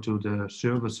we go to the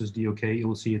services DOK,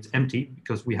 you'll see it's empty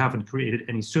because we haven't created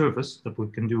any service that we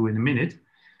can do in a minute.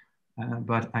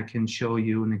 But I can show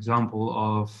you an example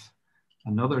of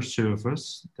another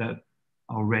service that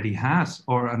already has,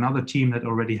 or another team that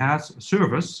already has a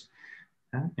service.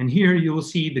 And here you will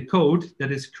see the code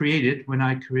that is created when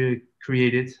I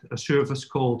created a service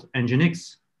called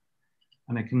Nginx.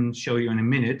 And I can show you in a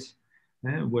minute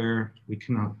where we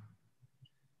can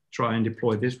try and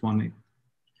deploy this one.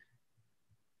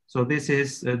 So this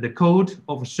is the code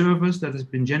of a service that has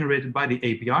been generated by the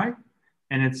API.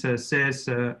 And it says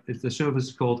it's the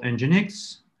service called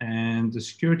Nginx, and the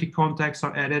security contacts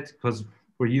are added because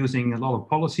we're using a lot of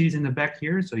policies in the back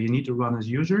here. So you need to run as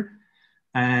user.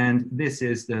 And this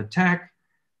is the tag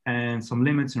and some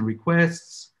limits and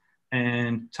requests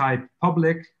and type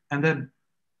public. And then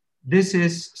this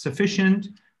is sufficient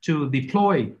to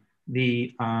deploy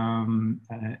the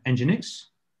Nginx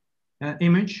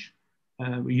image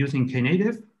using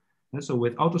Knative, so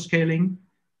with auto scaling,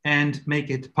 and make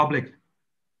it public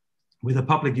with a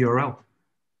public URL.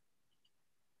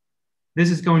 This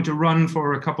is going to run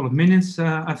for a couple of minutes,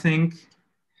 I think.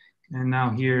 And now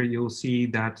here you'll see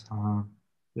that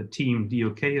the team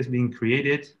DOK is being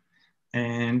created,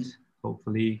 and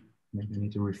hopefully, maybe I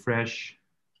need to refresh.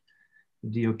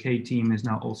 The DOK team is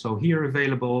now also here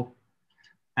available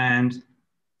and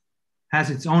has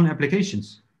its own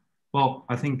applications. Well,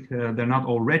 I think they're not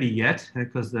all ready yet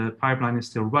because the pipeline is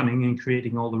still running and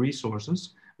creating all the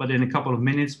resources. But in a couple of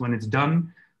minutes, when it's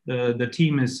done, the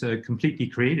team is completely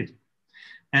created.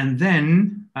 And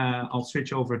then I'll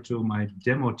switch over to my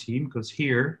demo team because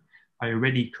here I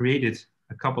already created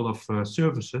a couple of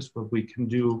services. What we can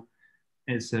do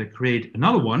is create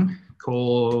another one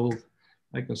called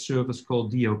like a service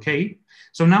called DOK.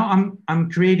 So now I'm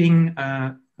creating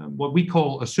what we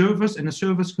call a service, and a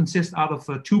service consists out of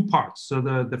two parts. So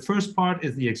the first part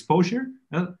is the exposure,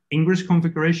 Ingress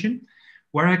configuration,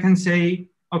 where I can say,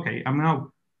 okay, I'm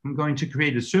going to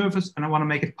create a service and I want to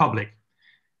make it public.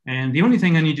 And the only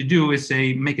thing I need to do is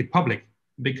say, make it public,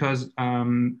 because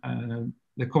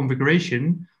the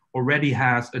configuration already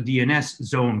has a DNS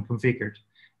zone configured.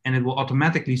 And it will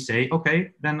automatically say,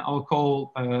 okay, then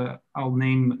I'll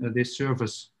name this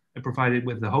service provided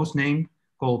with the host name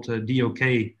called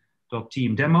dok.teamdemo.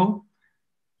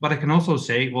 But I can also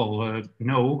say, well,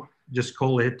 no, just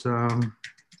call it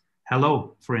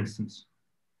hello, for instance.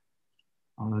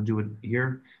 I'll do it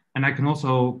here. And I can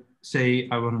also say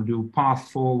I want to do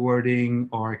path forwarding,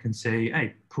 or I can say,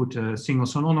 hey, put a single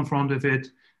sign-on in front of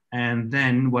it. And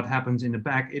then what happens in the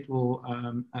back, it will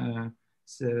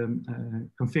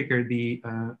configure the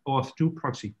auth2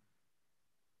 proxy.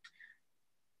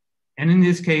 And in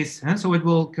this case, so it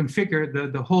will configure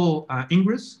the whole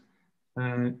Ingress,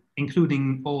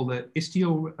 including all the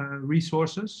Istio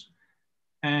resources,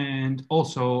 and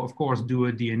also, of course, do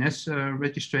a DNS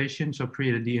registration. So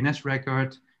create a DNS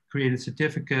record, create a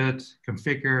certificate,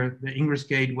 configure the Ingress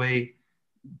gateway.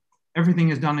 Everything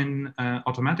is done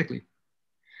automatically.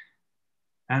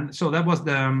 And so that was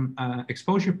the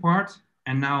exposure part.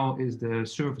 And now is the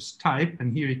service type.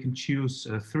 And here you can choose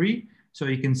 3. So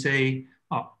you can say,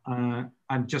 oh,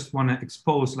 I just want to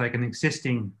expose like an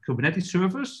existing Kubernetes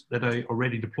service that I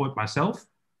already deployed myself.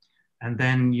 And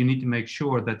then you need to make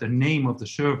sure that the name of the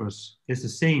service is the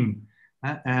same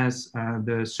as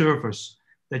the service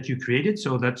that you created.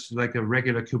 So that's like a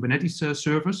regular Kubernetes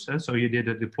service. So you did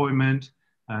a deployment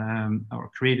or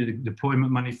created a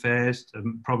deployment manifest,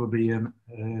 probably an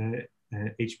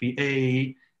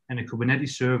HPA and a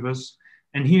Kubernetes service.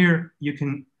 And here you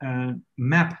can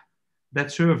map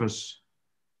that service,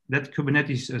 that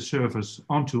Kubernetes service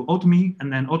onto Automy,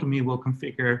 and then Automy will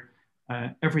configure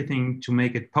everything to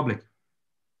make it public.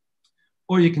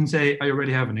 Or you can say, I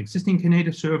already have an existing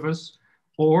Knative service,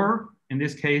 or in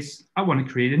this case, I want to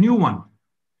create a new one.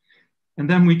 And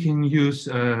then we can use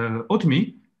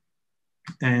Automy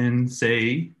and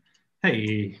say,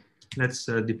 hey, let's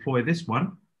deploy this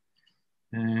one.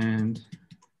 And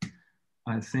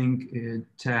I think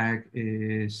tag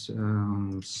is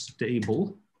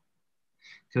stable.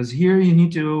 Because here you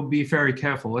need to be very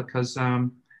careful, because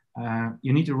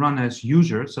you need to run as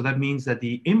user. So that means that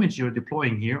the image you're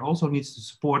deploying here also needs to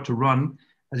support to run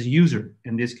as a user.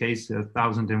 In this case,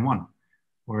 1001.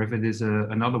 Or if it is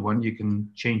another one, you can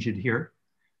change it here.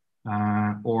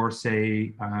 Or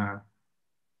say,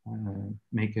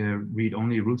 make a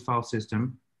read-only root file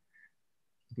system.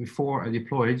 Before I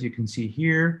deploy it, you can see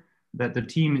here that the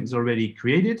team is already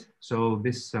created. So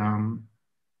this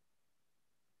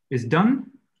is done.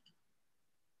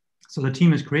 So the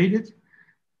team is created.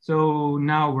 So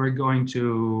now we're going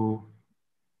to,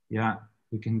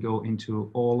 we can go into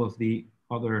all of the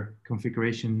other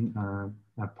configuration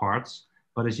parts.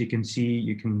 But as you can see,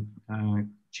 you can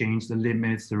change the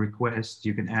limits, the requests.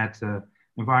 You can add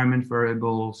environment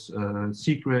variables,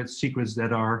 secrets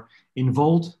that are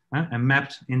involved and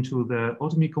mapped into the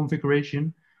Automy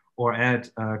configuration, or add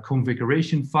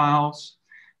configuration files.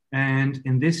 And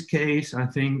in this case, I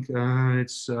think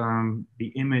it's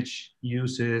the image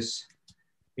uses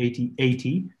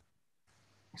 8080.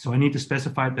 So I need to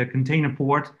specify the container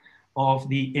port of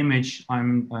the image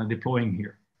I'm deploying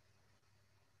here.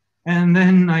 And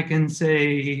then I can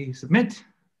say submit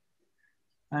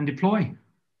and deploy.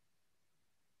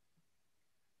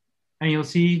 And you'll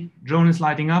see drone is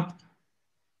lighting up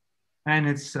and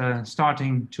it's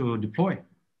starting to deploy.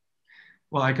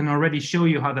 Well, I can already show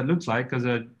you how that looks like, because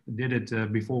I did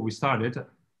it before we started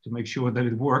to make sure that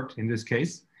it worked in this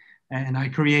case. And I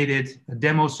created a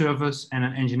demo service and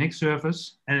an Nginx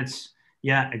service, and it's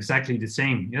exactly the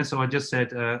same. Yeah, so I just said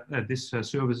this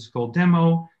service is called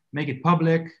demo, make it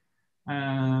public.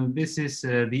 This is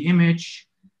the image,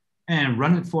 and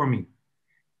run it for me.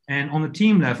 And on the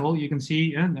team level, you can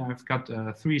see I've got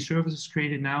 3 services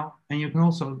created now, and you can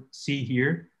also see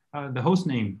here the host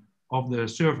name of the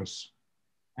service.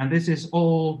 And this is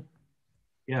all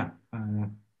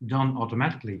done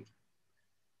automatically,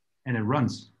 and it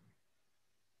runs.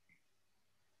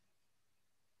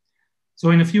 So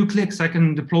in a few clicks, I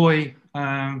can deploy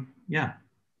yeah,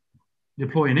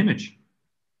 deploy an image.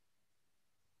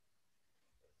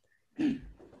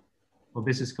 Well,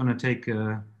 this is going to take,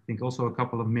 I think, also a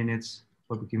couple of minutes,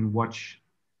 but we can watch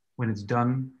when it's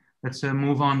done. Let's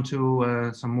move on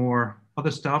to some more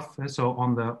other stuff. So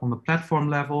on the platform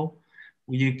level,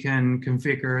 you can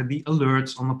configure the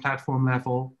alerts on the platform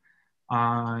level.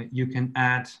 You can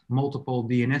add multiple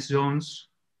DNS zones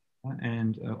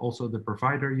and also the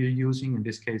provider you're using. In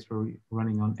this case, we're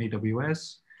running on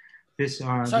AWS.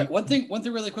 Sorry, one thing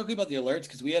really quickly about the alerts,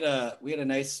 because we had a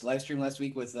nice live stream last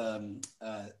week with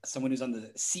someone who's on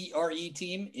the CRE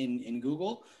team in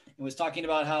Google, and was talking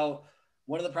about how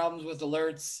one of the problems with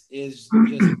alerts is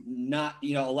just not,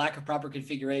 a lack of proper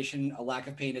configuration, a lack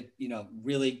of paying it,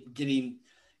 really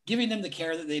giving them the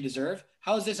care that they deserve.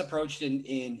 How is this approached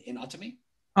in Automi?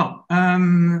 Oh,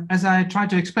 as I tried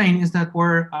to explain, is that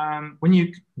we're when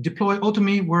you deploy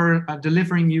Automi, we're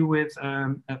delivering you with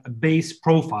a base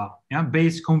profile,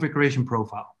 base configuration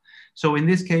profile. So in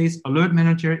this case, Alert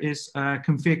Manager is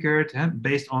configured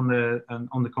based on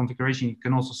the configuration. You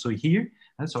can also see here.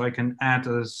 So I can add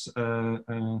a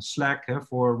Slack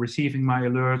for receiving my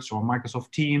alerts, or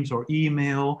Microsoft Teams, or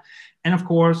email, and of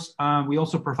course we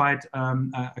also provide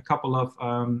a couple of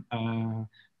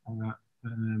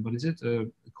what is it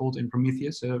called in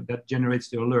Prometheus that generates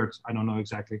the alerts. I don't know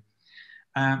exactly.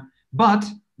 But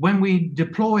when we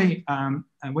deploy,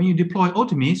 when you deploy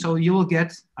Automi, so you will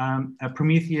get a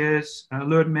Prometheus,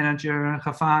 Alert Manager,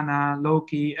 Grafana,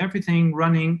 Loki, everything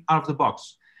running out of the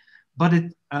box. But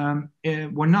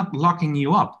we're not locking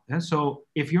you up. So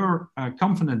if you're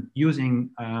confident using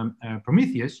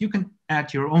Prometheus, you can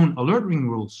add your own alerting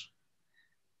rules.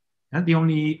 The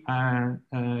only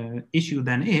issue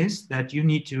then is that you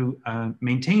need to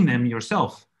maintain them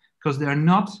yourself, because they're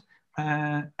not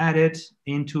added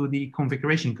into the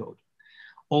configuration code.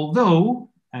 Although,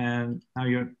 now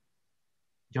you're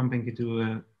jumping into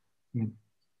an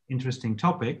interesting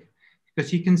topic,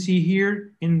 because you can see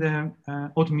here in the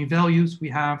Automi values, we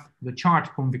have the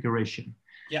chart configuration.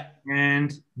 Yeah.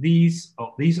 And these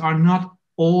are not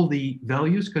all the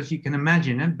values, because you can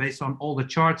imagine, based on all the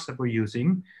charts that we're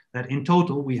using, that in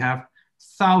total we have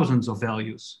thousands of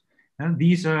values. And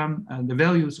these are the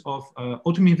values of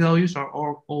Automi values are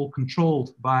all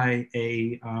controlled by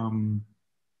a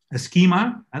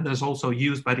schema, and that's also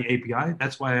used by the API.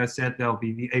 That's why I said there'll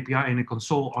be the API and the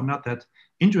console are not that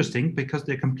interesting, because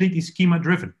they're completely schema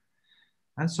driven.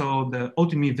 And so the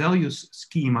Automi values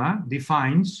schema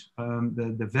defines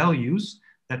the values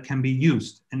that can be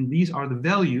used. And these are the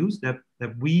values that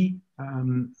we,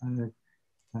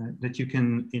 that you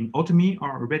can, in Automi,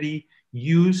 are already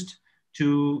used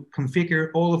to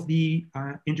configure all of the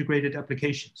integrated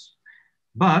applications.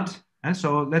 But,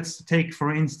 so let's take,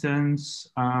 for instance,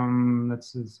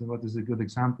 what is a good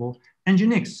example?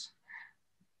 Nginx.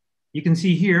 You can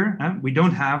see here, we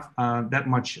don't have that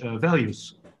much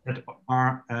values that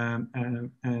are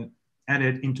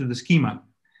added into the schema.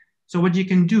 So what you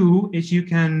can do is you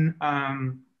can,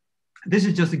 this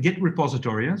is just a Git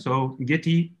repository. So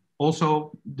Gitty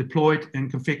also deployed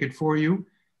and configured for you.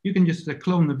 You can just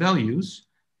clone the values,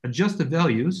 adjust the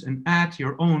values, and add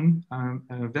your own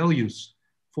values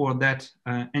for that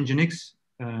Nginx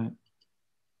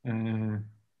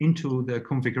into the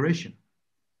configuration.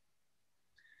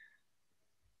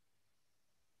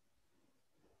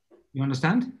 You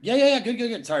understand? Yeah.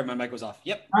 Good. Sorry, my mic was off.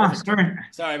 Yep. Sorry.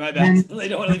 Sorry, my bad. I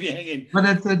don't want to leave you hanging. But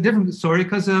that's a different story,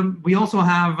 because we also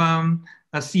have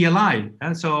a CLI.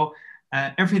 So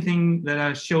everything that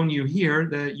I've shown you here,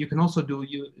 that you can also do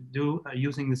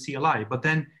using the CLI. But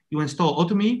then you install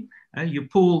Automi, you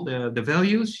pull the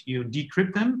values, you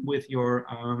decrypt them with your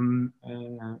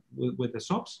with the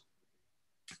SOPs,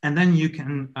 and then you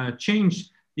can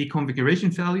change the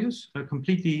configuration values,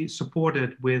 completely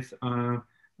supported with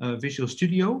Visual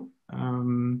Studio.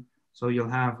 So you'll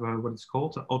have what it's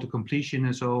called auto-completion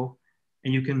and so,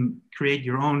 and you can create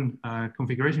your own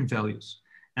configuration values.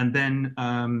 And then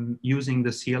using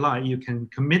the CLI, you can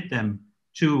commit them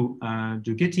to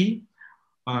Gitty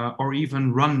or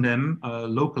even run them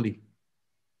locally.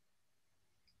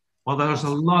 Well, there's a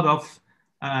lot of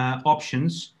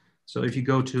options. So if you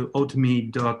go to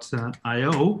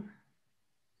automi.io,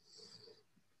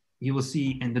 you will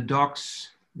see in the docs,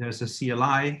 there's a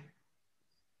CLI,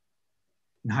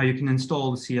 and how you can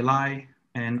install the CLI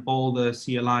and all the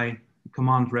CLI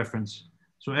command reference.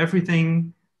 So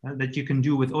everything that you can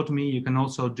do with Automi, you can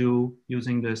also do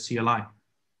using the CLI.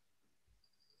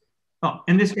 Oh,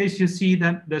 in this case, you see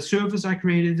that the service I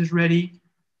created is ready.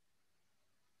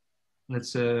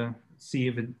 Let's see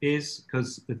if it is,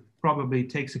 because it probably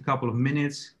takes a couple of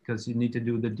minutes because you need to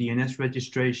do the DNS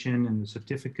registration and the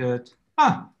certificate.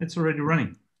 Ah, it's already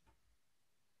running.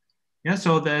 Yeah,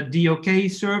 so the DOK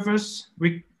service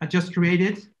I just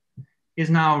created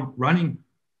is now running.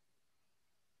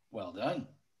 Well done.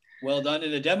 Well done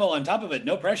in a demo on top of it,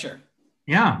 no pressure.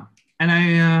 Yeah, and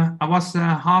I was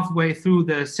halfway through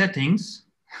the settings.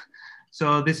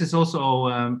 So this is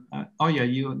also, oh yeah,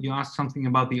 you asked something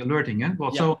about the alerting, eh?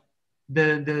 Well, yeah. So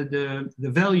the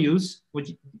values,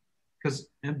 which, because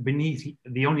beneath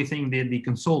the only thing that the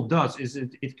console does is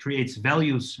it creates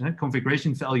values,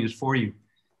 configuration values for you.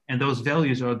 And those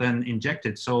values are then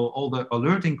injected. So all the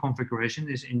alerting configuration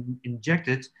is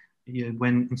injected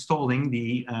when installing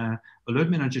the Alert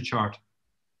Manager chart.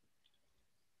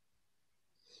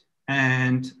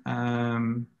 And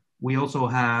we also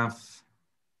have,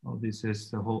 oh, this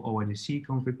is the whole OIDC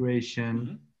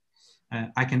configuration. Mm-hmm.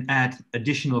 I can add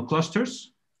additional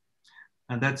clusters.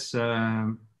 And that's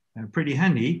pretty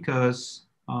handy because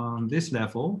on this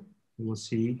level, you will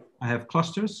see I have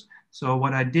clusters. So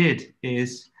what I did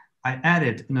is I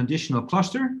added an additional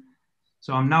cluster.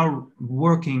 So I'm now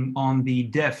working on the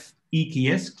Dev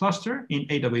EKS cluster in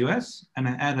AWS, and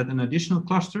I added an additional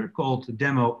cluster called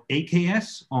Demo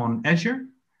AKS on Azure.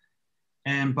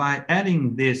 And by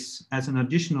adding this as an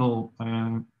additional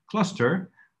cluster,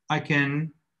 I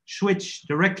can switch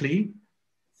directly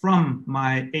from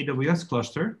my AWS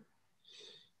cluster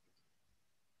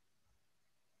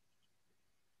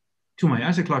to my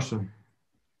Azure cluster.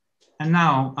 And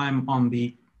now I'm on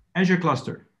the Azure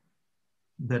cluster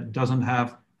that doesn't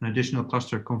have an additional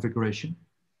cluster configuration.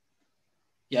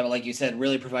 Yeah, but like you said,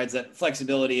 really provides that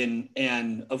flexibility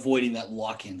and avoiding that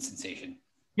lock-in sensation.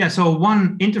 Yeah, so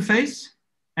one interface,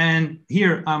 and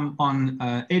here I'm on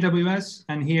AWS,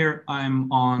 and here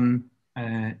I'm on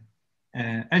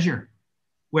Azure,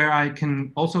 where I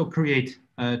can also create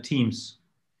teams.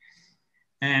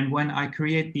 And when I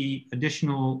create the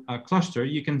additional cluster,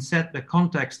 you can set the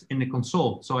context in the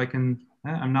console. So I can,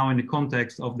 I'm now in the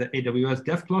context of the AWS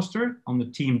Dev cluster on the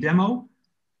team demo,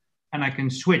 and I can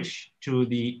switch to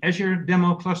the Azure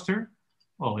demo cluster.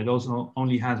 Well, it also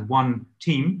only has one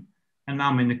team, and now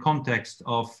I'm in the context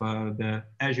of the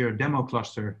Azure demo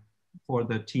cluster for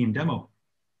the team demo.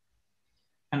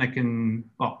 And I can,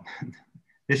 well,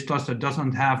 this cluster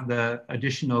doesn't have the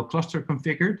additional cluster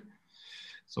configured,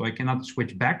 so I cannot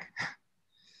switch back.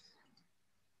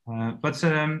 But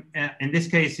in this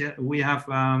case, we have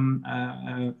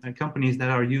companies that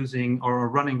are using or are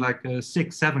running like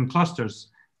 6, 7 clusters,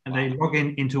 and they log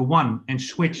into one and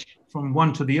switch from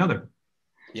one to the other.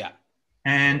 Yeah.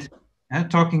 And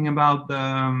talking about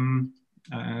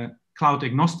the cloud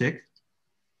agnostic,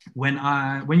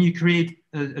 when you create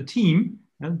a team,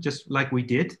 just like we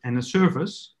did, and a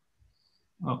service,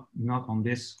 oh, not on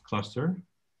this cluster.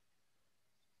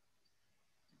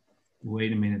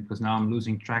 Wait a minute, because now I'm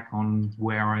losing track on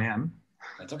where I am.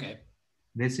 That's okay.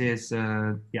 This is,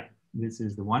 yeah, this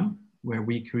is the one where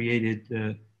we created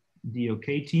the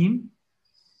DOK team.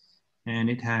 And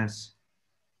it has,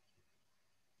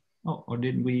 oh, or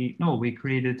did we? No, we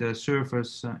created a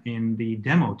service in the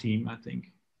demo team, I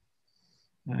think,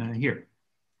 here.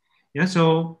 Yeah,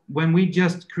 so when we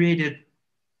just created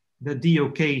the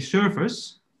DOK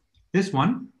service, this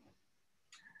one,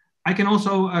 I can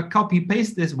also copy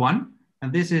paste this one,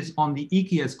 and this is on the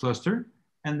EKS cluster,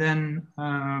 and then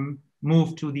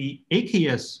move to the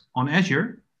AKS on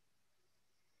Azure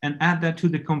and add that to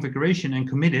the configuration and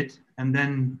commit it, and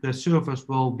then the service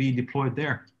will be deployed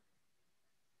there.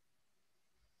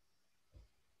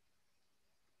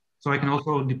 So I can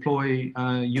also deploy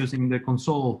using the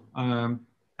console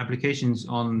applications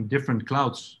on different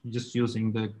clouds, just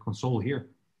using the console here.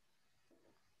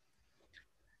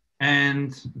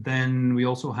 And then we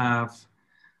also have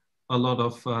a lot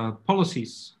of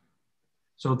policies.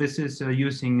 So this is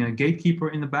using a Gatekeeper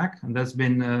in the back, and that's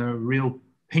been a real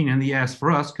pain in the ass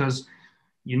for us because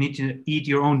you need to eat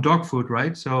your own dog food,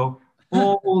 right? So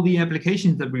all the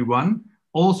applications that we run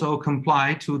also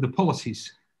comply to the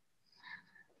policies.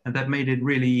 And that made it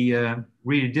really,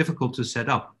 really difficult to set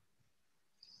up.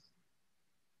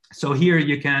 So here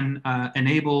you can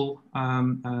enable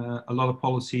a lot of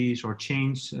policies or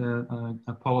change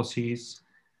policies.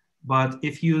 But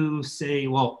if you say,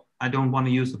 well, I don't want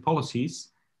to use the policies,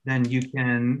 then you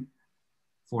can,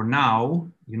 for now,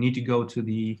 you need to go to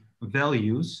the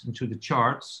values, into the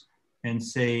charts, and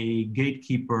say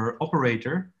Gatekeeper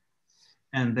operator,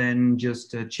 and then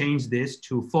just change this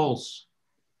to false,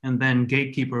 and then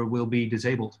Gatekeeper will be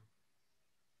disabled.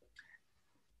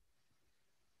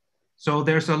 So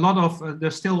there's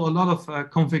still a lot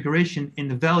of configuration in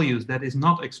the values that is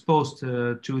not exposed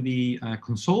to the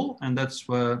console, and that's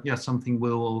something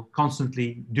we'll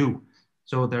constantly do.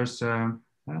 So there's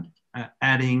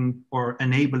adding or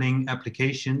enabling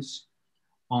applications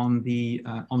on the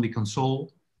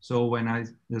console. So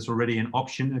there's already an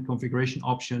option, a configuration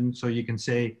option, so you can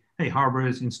say, hey, Harbor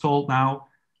is installed now,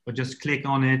 but just click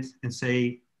on it and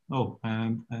say,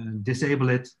 disable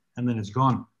it, and then it's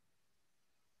gone.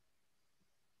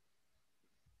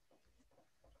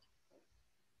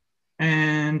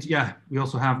 And yeah, we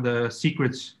also have the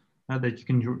secrets that you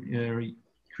can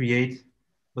create,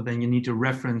 but then you need to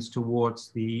reference towards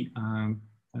the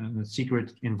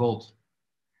secret in Vault,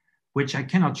 which I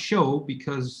cannot show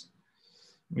because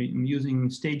I'm using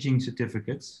staging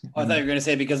certificates. Oh, I thought you were going to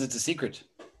say because it's a secret.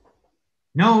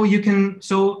 No, you can.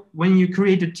 So when you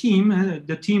create a team,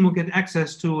 the team will get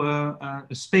access to a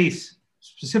space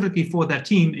specifically for that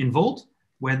team in Vault,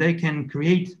 where they can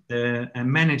create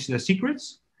and manage their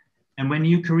secrets. And when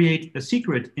you create a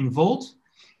secret in Vault,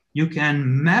 you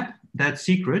can map that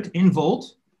secret in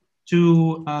Vault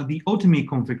to the Automy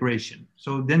configuration.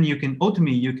 So then you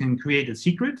can create a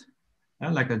secret,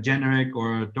 like a generic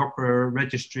or a Docker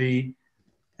registry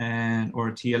or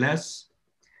a TLS.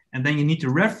 And then you need to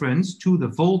reference to the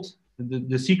Vault,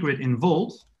 the secret in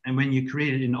Vault. And when you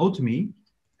create it in Automy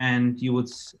and you would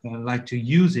like to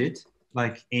use it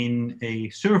like in a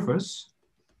service,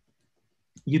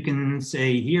 you can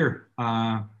say here,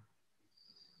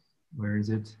 where is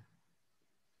it?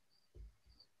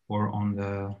 Or on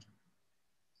the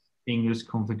English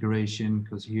configuration,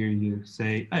 because here you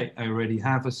say, hey, I already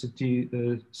have a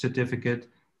certificate.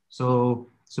 So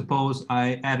suppose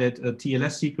I added a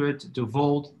TLS secret to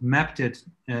Vault, mapped it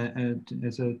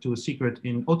to a secret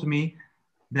in Automy,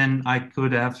 then I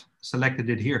could have selected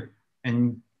it here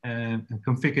and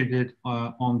configured it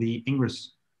on the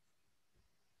Ingress.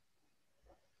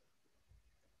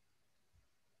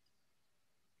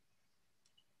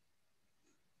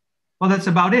 Well, that's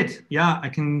about it. Yeah, I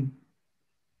can.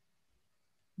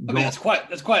 Okay, that's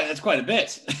quite a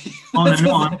bit. On and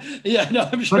on. Yeah, no,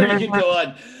 I'm sure you can go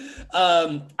on.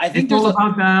 I think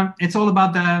it's all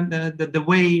about the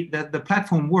way that the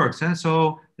platform works.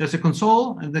 So there's a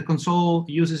console, and the console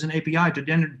uses an API to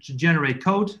generate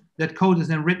code. That code is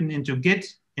then written into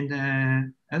Git,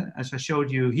 as I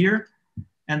showed you here,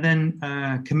 and then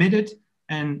committed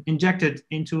and injected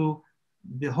into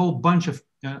the whole bunch of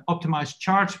optimized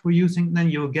charts we're using. Then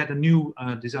you'll get a new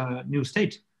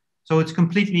state. So it's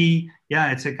completely,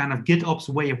 it's a kind of GitOps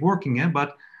way of working,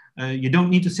 but you don't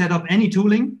need to set up any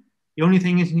tooling. The only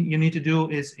thing is you need to do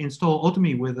is install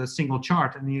Automy with a single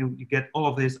chart, and you get all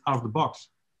of this out of the box.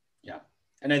 Yeah,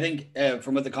 and I think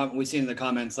from what we see in the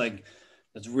comments, like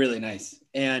that's really nice.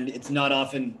 And it's not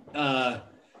often,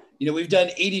 we've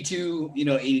done 82,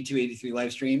 83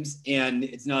 live streams, and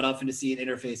it's not often to see an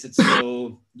interface that's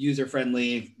so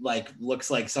user-friendly, like looks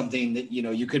like something that,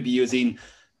 you could be using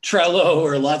Trello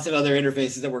or lots of other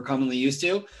interfaces that we're commonly used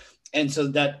to. And so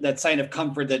that sign of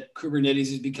comfort that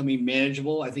Kubernetes is becoming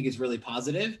manageable, I think is really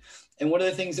positive. And one of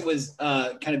the things that was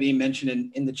kind of being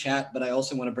mentioned in the chat, but I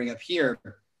also want to bring up here,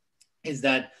 is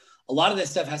that a lot of this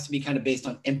stuff has to be kind of based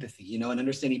on empathy, and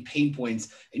understanding pain points.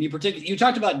 And you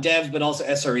talked about devs, but also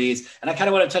SREs. And I kind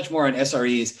of want to touch more on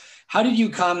SREs. How did you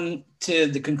come to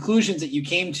the conclusions that you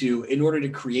came to in order to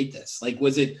create this? Like,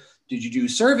 did you do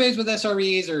surveys with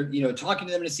SREs, or, talking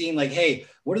to them and seeing like, hey,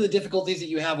 what are the difficulties that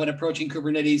you have when approaching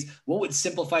Kubernetes? What would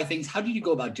simplify things? How did you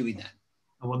go about doing that?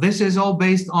 Well, this is all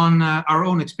based on our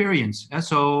own experience.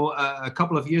 So a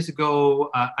couple of years ago,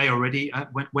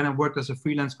 when I worked as a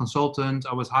freelance consultant,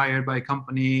 I was hired by a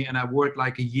company, and I worked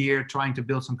like a year trying to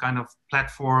build some kind of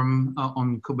platform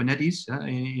on Kubernetes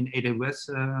in AWS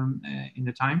in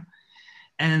the time.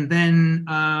 And then,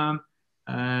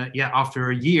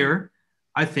 after a year,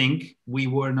 I think we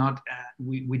were not,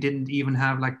 we didn't even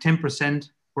have like 10%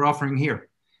 we're offering here.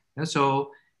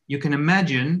 So you can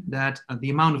imagine that the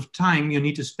amount of time you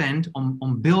need to spend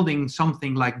on building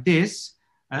something like this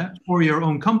for your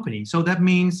own company. So that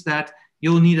means that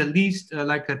you'll need at least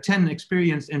 10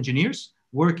 experienced engineers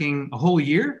working a whole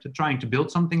year to trying to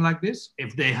build something like this,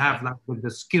 if they have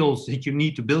the skills that you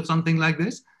need to build something like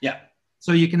this. Yeah.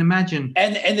 So you can imagine.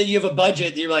 And then you have a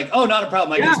budget. You're like, oh, not a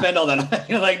problem. I can spend all that.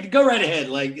 You're like, go right ahead.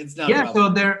 Like, it's not a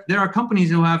problem. So there are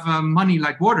companies who have money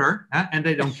like water, and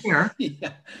they don't care.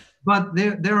 Yeah. But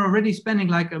they're already spending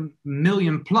like $1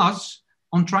 million plus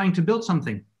on trying to build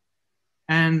something.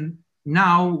 And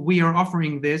now we are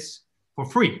offering this for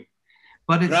free.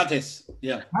 But it's gratis.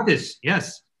 Yeah. Gratis,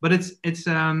 yes. but it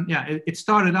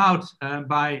started out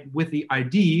with the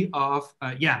idea of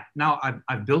now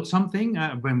I've built something.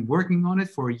 I've been working on it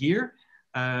for a year,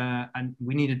 and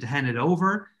we needed to hand it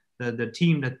over. The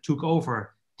team that took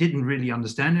over didn't really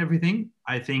understand everything.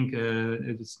 I think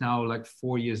it's now like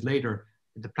 4 years later,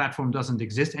 the platform doesn't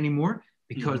exist anymore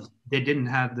because they didn't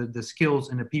have the skills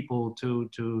and the people to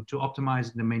optimize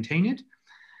it and maintain it.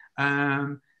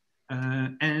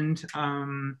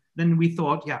 Then we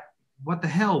thought, what the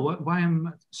hell? Why am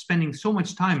I spending so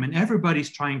much time? And everybody's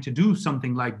trying to do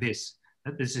something like this.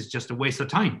 This is just a waste of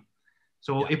time.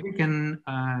 So if we can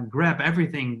grab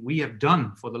everything we have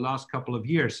done for the last couple of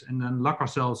years and then lock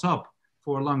ourselves up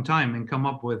for a long time and come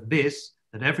up with this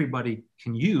that everybody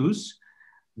can use,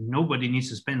 nobody needs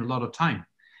to spend a lot of time.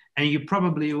 And you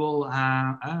probably will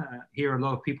hear a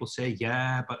lot of people say,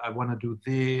 but I want to do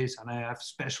this and I have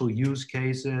special use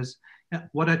cases.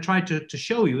 What I try to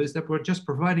show you is that we're just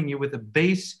providing you with a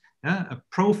base, a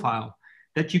profile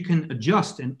that you can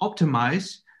adjust and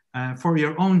optimize for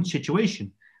your own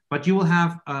situation. But you will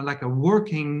have like a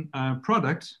working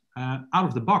product out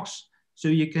of the box. So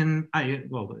you can,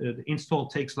 the install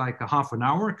takes like a half an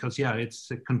hour because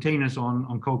it's containers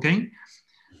on cocaine.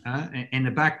 In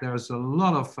the back, there's a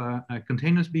lot of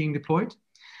containers being deployed.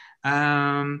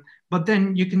 But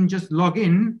then you can just log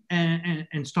in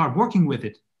and start working with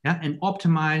it, and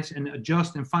optimize and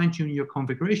adjust and fine tune your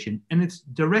configuration. And it's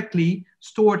directly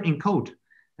stored in code.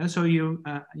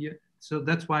 So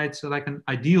that's why it's like an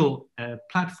ideal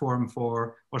platform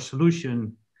or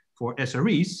solution for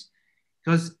SREs,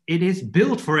 because it is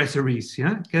built for SREs,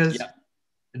 because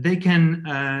they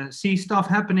can see stuff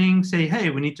happening, say, hey,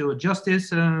 we need to adjust this,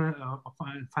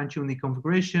 fine tune the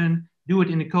configuration, do it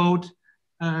in the code,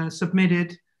 submit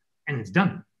it, and it's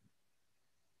done.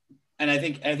 And I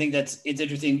think it's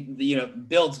interesting,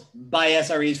 built by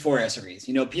SREs for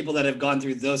SREs, people that have gone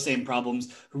through those same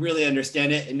problems who really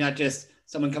understand it, and not just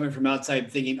someone coming from outside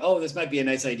thinking, oh, this might be a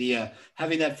nice idea.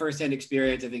 Having that firsthand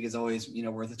experience, I think, is always,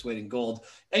 worth its weight in gold.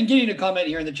 And getting a comment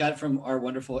here in the chat from our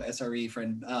wonderful SRE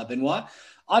friend, Benoit.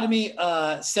 Automie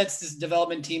sets this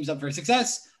development teams up for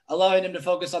success, allowing them to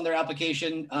focus on their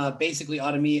application. Basically,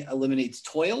 Automie eliminates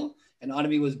toil, and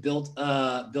Automie was built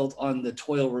on the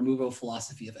toil removal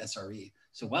philosophy of SRE.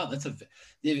 So, wow,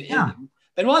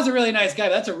 Benoit's a really nice guy.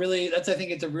 I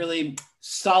think it's a really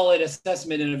solid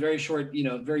assessment in a very short,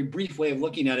 very brief way of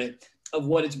looking at it, of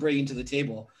what it's bringing to the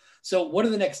table. So what are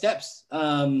the next steps?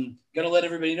 Gonna let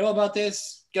everybody know about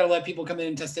this? Gotta let people come in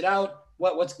and test it out?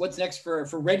 What's next for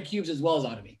Red Cubes as well as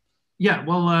Automie? Yeah,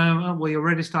 well, we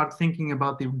already start thinking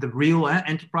about the real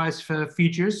enterprise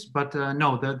features, but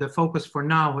no, the focus for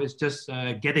now is just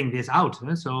getting this out.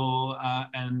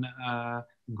 And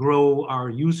grow our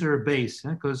user base,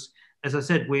 because as I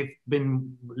said, we've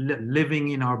been living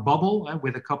in our bubble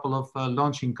with a couple of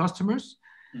launching customers.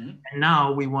 And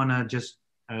now we want to just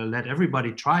let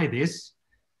everybody try this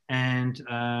and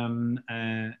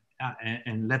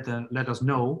let us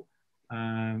know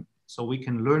so we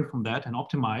can learn from that and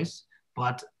optimize.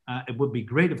 But it would be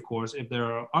great, of course, if there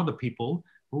are other people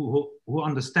who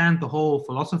understand the whole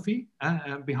philosophy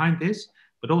behind this,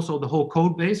 but also the whole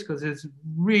code base, because it's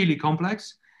really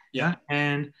complex.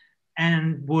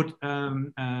 And would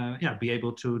be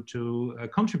able to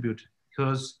contribute,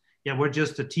 because we're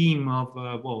just a team of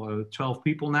 12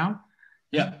 people now.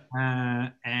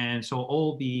 And so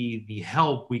all the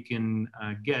help we can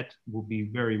get will be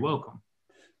very welcome.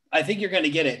 I think you're going to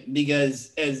get it,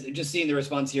 because as just seeing the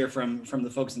response here from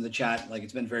the folks in the chat, like,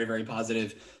 it's been very, very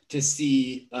positive to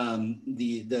see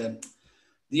the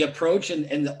approach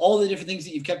and all the different things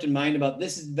that you've kept in mind about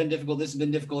this has been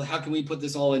difficult. How can we put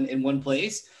this all in one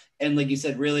place? And like you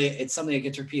said, really, it's something that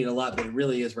gets repeated a lot, but it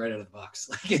really is right out of the box.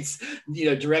 Like, it's,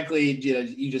 directly,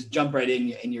 you just jump right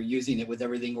in and you're using it with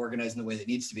everything organized in the way that it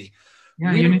needs to be.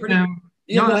 Yeah,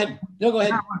 go ahead. No, go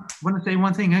ahead. I want to say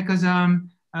one thing, because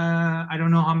I don't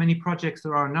know how many projects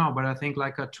there are now, but I think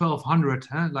like 1,200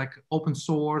 like open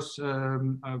source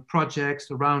projects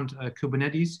around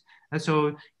Kubernetes. And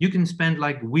so you can spend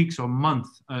like weeks or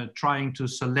months trying to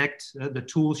select the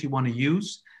tools you want to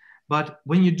use. But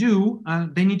when you do,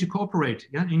 they need to cooperate.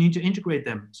 You need to integrate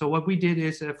them. So what we did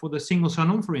is for the single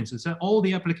sign-on, for instance, all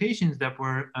the applications that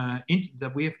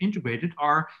we have integrated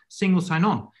are single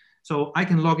sign-on. So I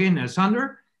can log in as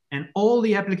Sander, and all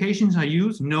the applications I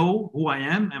use know who I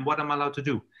am and what I'm allowed to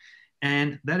do.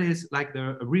 And that is like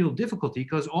the real difficulty,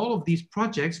 because all of these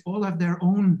projects all have their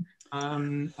own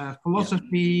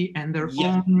philosophy and their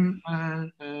own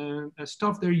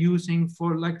stuff they're using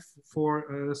for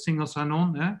single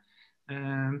sign-on.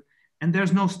 And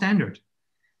there's no standard.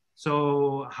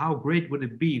 So how great would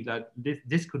it be that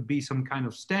this could be some kind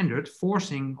of standard,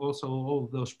 forcing also all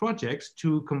of those projects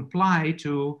to comply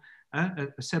to a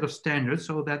set of standards,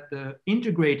 so that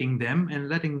integrating them and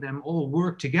letting them all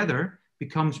work together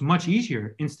becomes much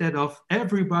easier, instead of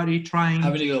everybody trying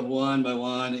having to go one by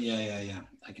one. Yeah.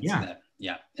 I can see that.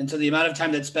 Yeah. And so the amount of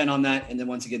time that's spent on that, and then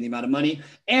once again, the amount of money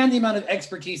and the amount of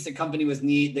expertise the companies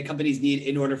need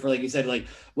in order for, like you said, like,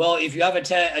 well, if you have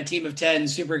a team of 10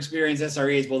 super experienced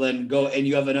SREs, well, then go, and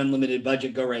you have an unlimited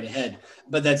budget, go right ahead.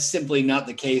 But that's simply not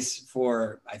the case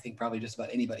for, I think, probably just about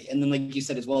anybody. And then, like you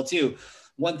said as well, too,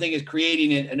 one thing is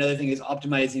creating it, another thing is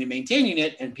optimizing and maintaining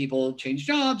it, and people change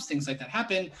jobs, things like that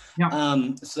happen. Yeah.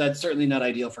 So that's certainly not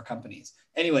ideal for companies.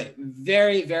 Anyway,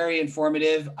 very, very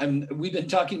informative. We've been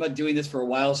talking about doing this for a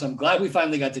while, so I'm glad we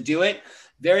finally got to do it.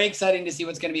 Very exciting to see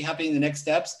what's going to be happening in the next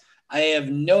steps. I have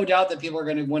no doubt that people are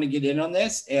going to want to get in on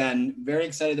this, and very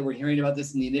excited that we're hearing about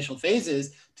this in the initial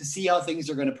phases to see how things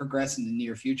are going to progress in the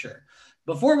near future.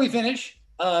 Before we finish,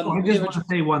 I just want to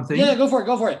say one thing. Yeah, go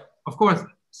for it. Of course.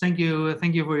 Thank you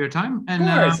for your time.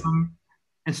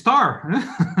 And star.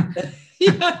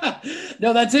 Yeah.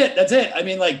 No, that's it. I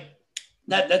mean, like,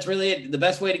 that's really it. The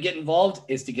best way to get involved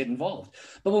is to get involved.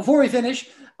 But before we finish,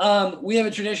 we have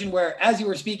a tradition where, as you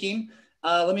were speaking,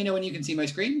 let me know when you can see my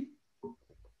screen.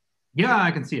 Yeah,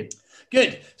 I can see it.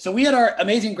 Good. So we had our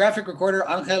amazing graphic recorder,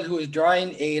 Angel, who is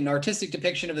drawing an artistic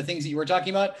depiction of the things that you were talking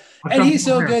about. And he's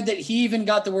so good that he even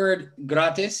got the word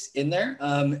gratis in there.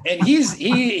 And he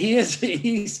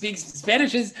speaks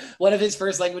Spanish is one of his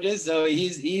first languages. So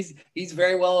he's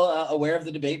very well aware of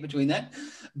the debate between that.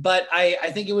 But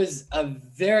I think it was a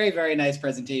very, very nice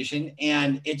presentation.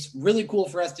 And it's really cool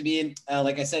for us to be,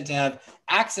 like I said, to have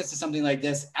access to something like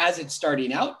this as it's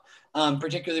starting out.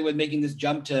 Particularly with making this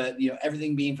jump to,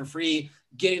 everything being for free,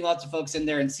 getting lots of folks in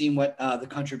there and seeing what the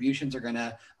contributions are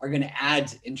gonna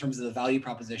add in terms of the value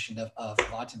proposition of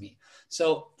Phlatomy.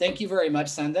 So thank you very much,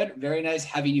 Sander. Very nice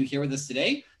having you here with us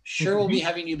today. Sure, we'll be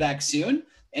having you back soon.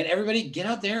 And everybody, get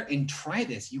out there and try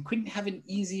this. You couldn't have an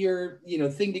easier,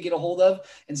 thing to get a hold of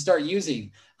and start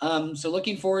using. So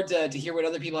looking forward to hear what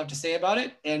other people have to say about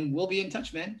it. And we'll be in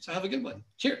touch, man. So have a good one.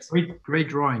 Cheers. Great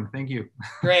drawing. Thank you.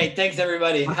 Great. Thanks,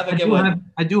 everybody. Have a good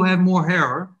one. I do have more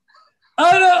hair.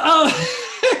 Oh, no.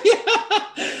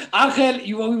 Oh,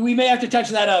 Angel, we may have to touch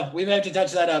that up.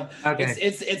 Okay.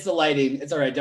 It's the lighting. It's all right.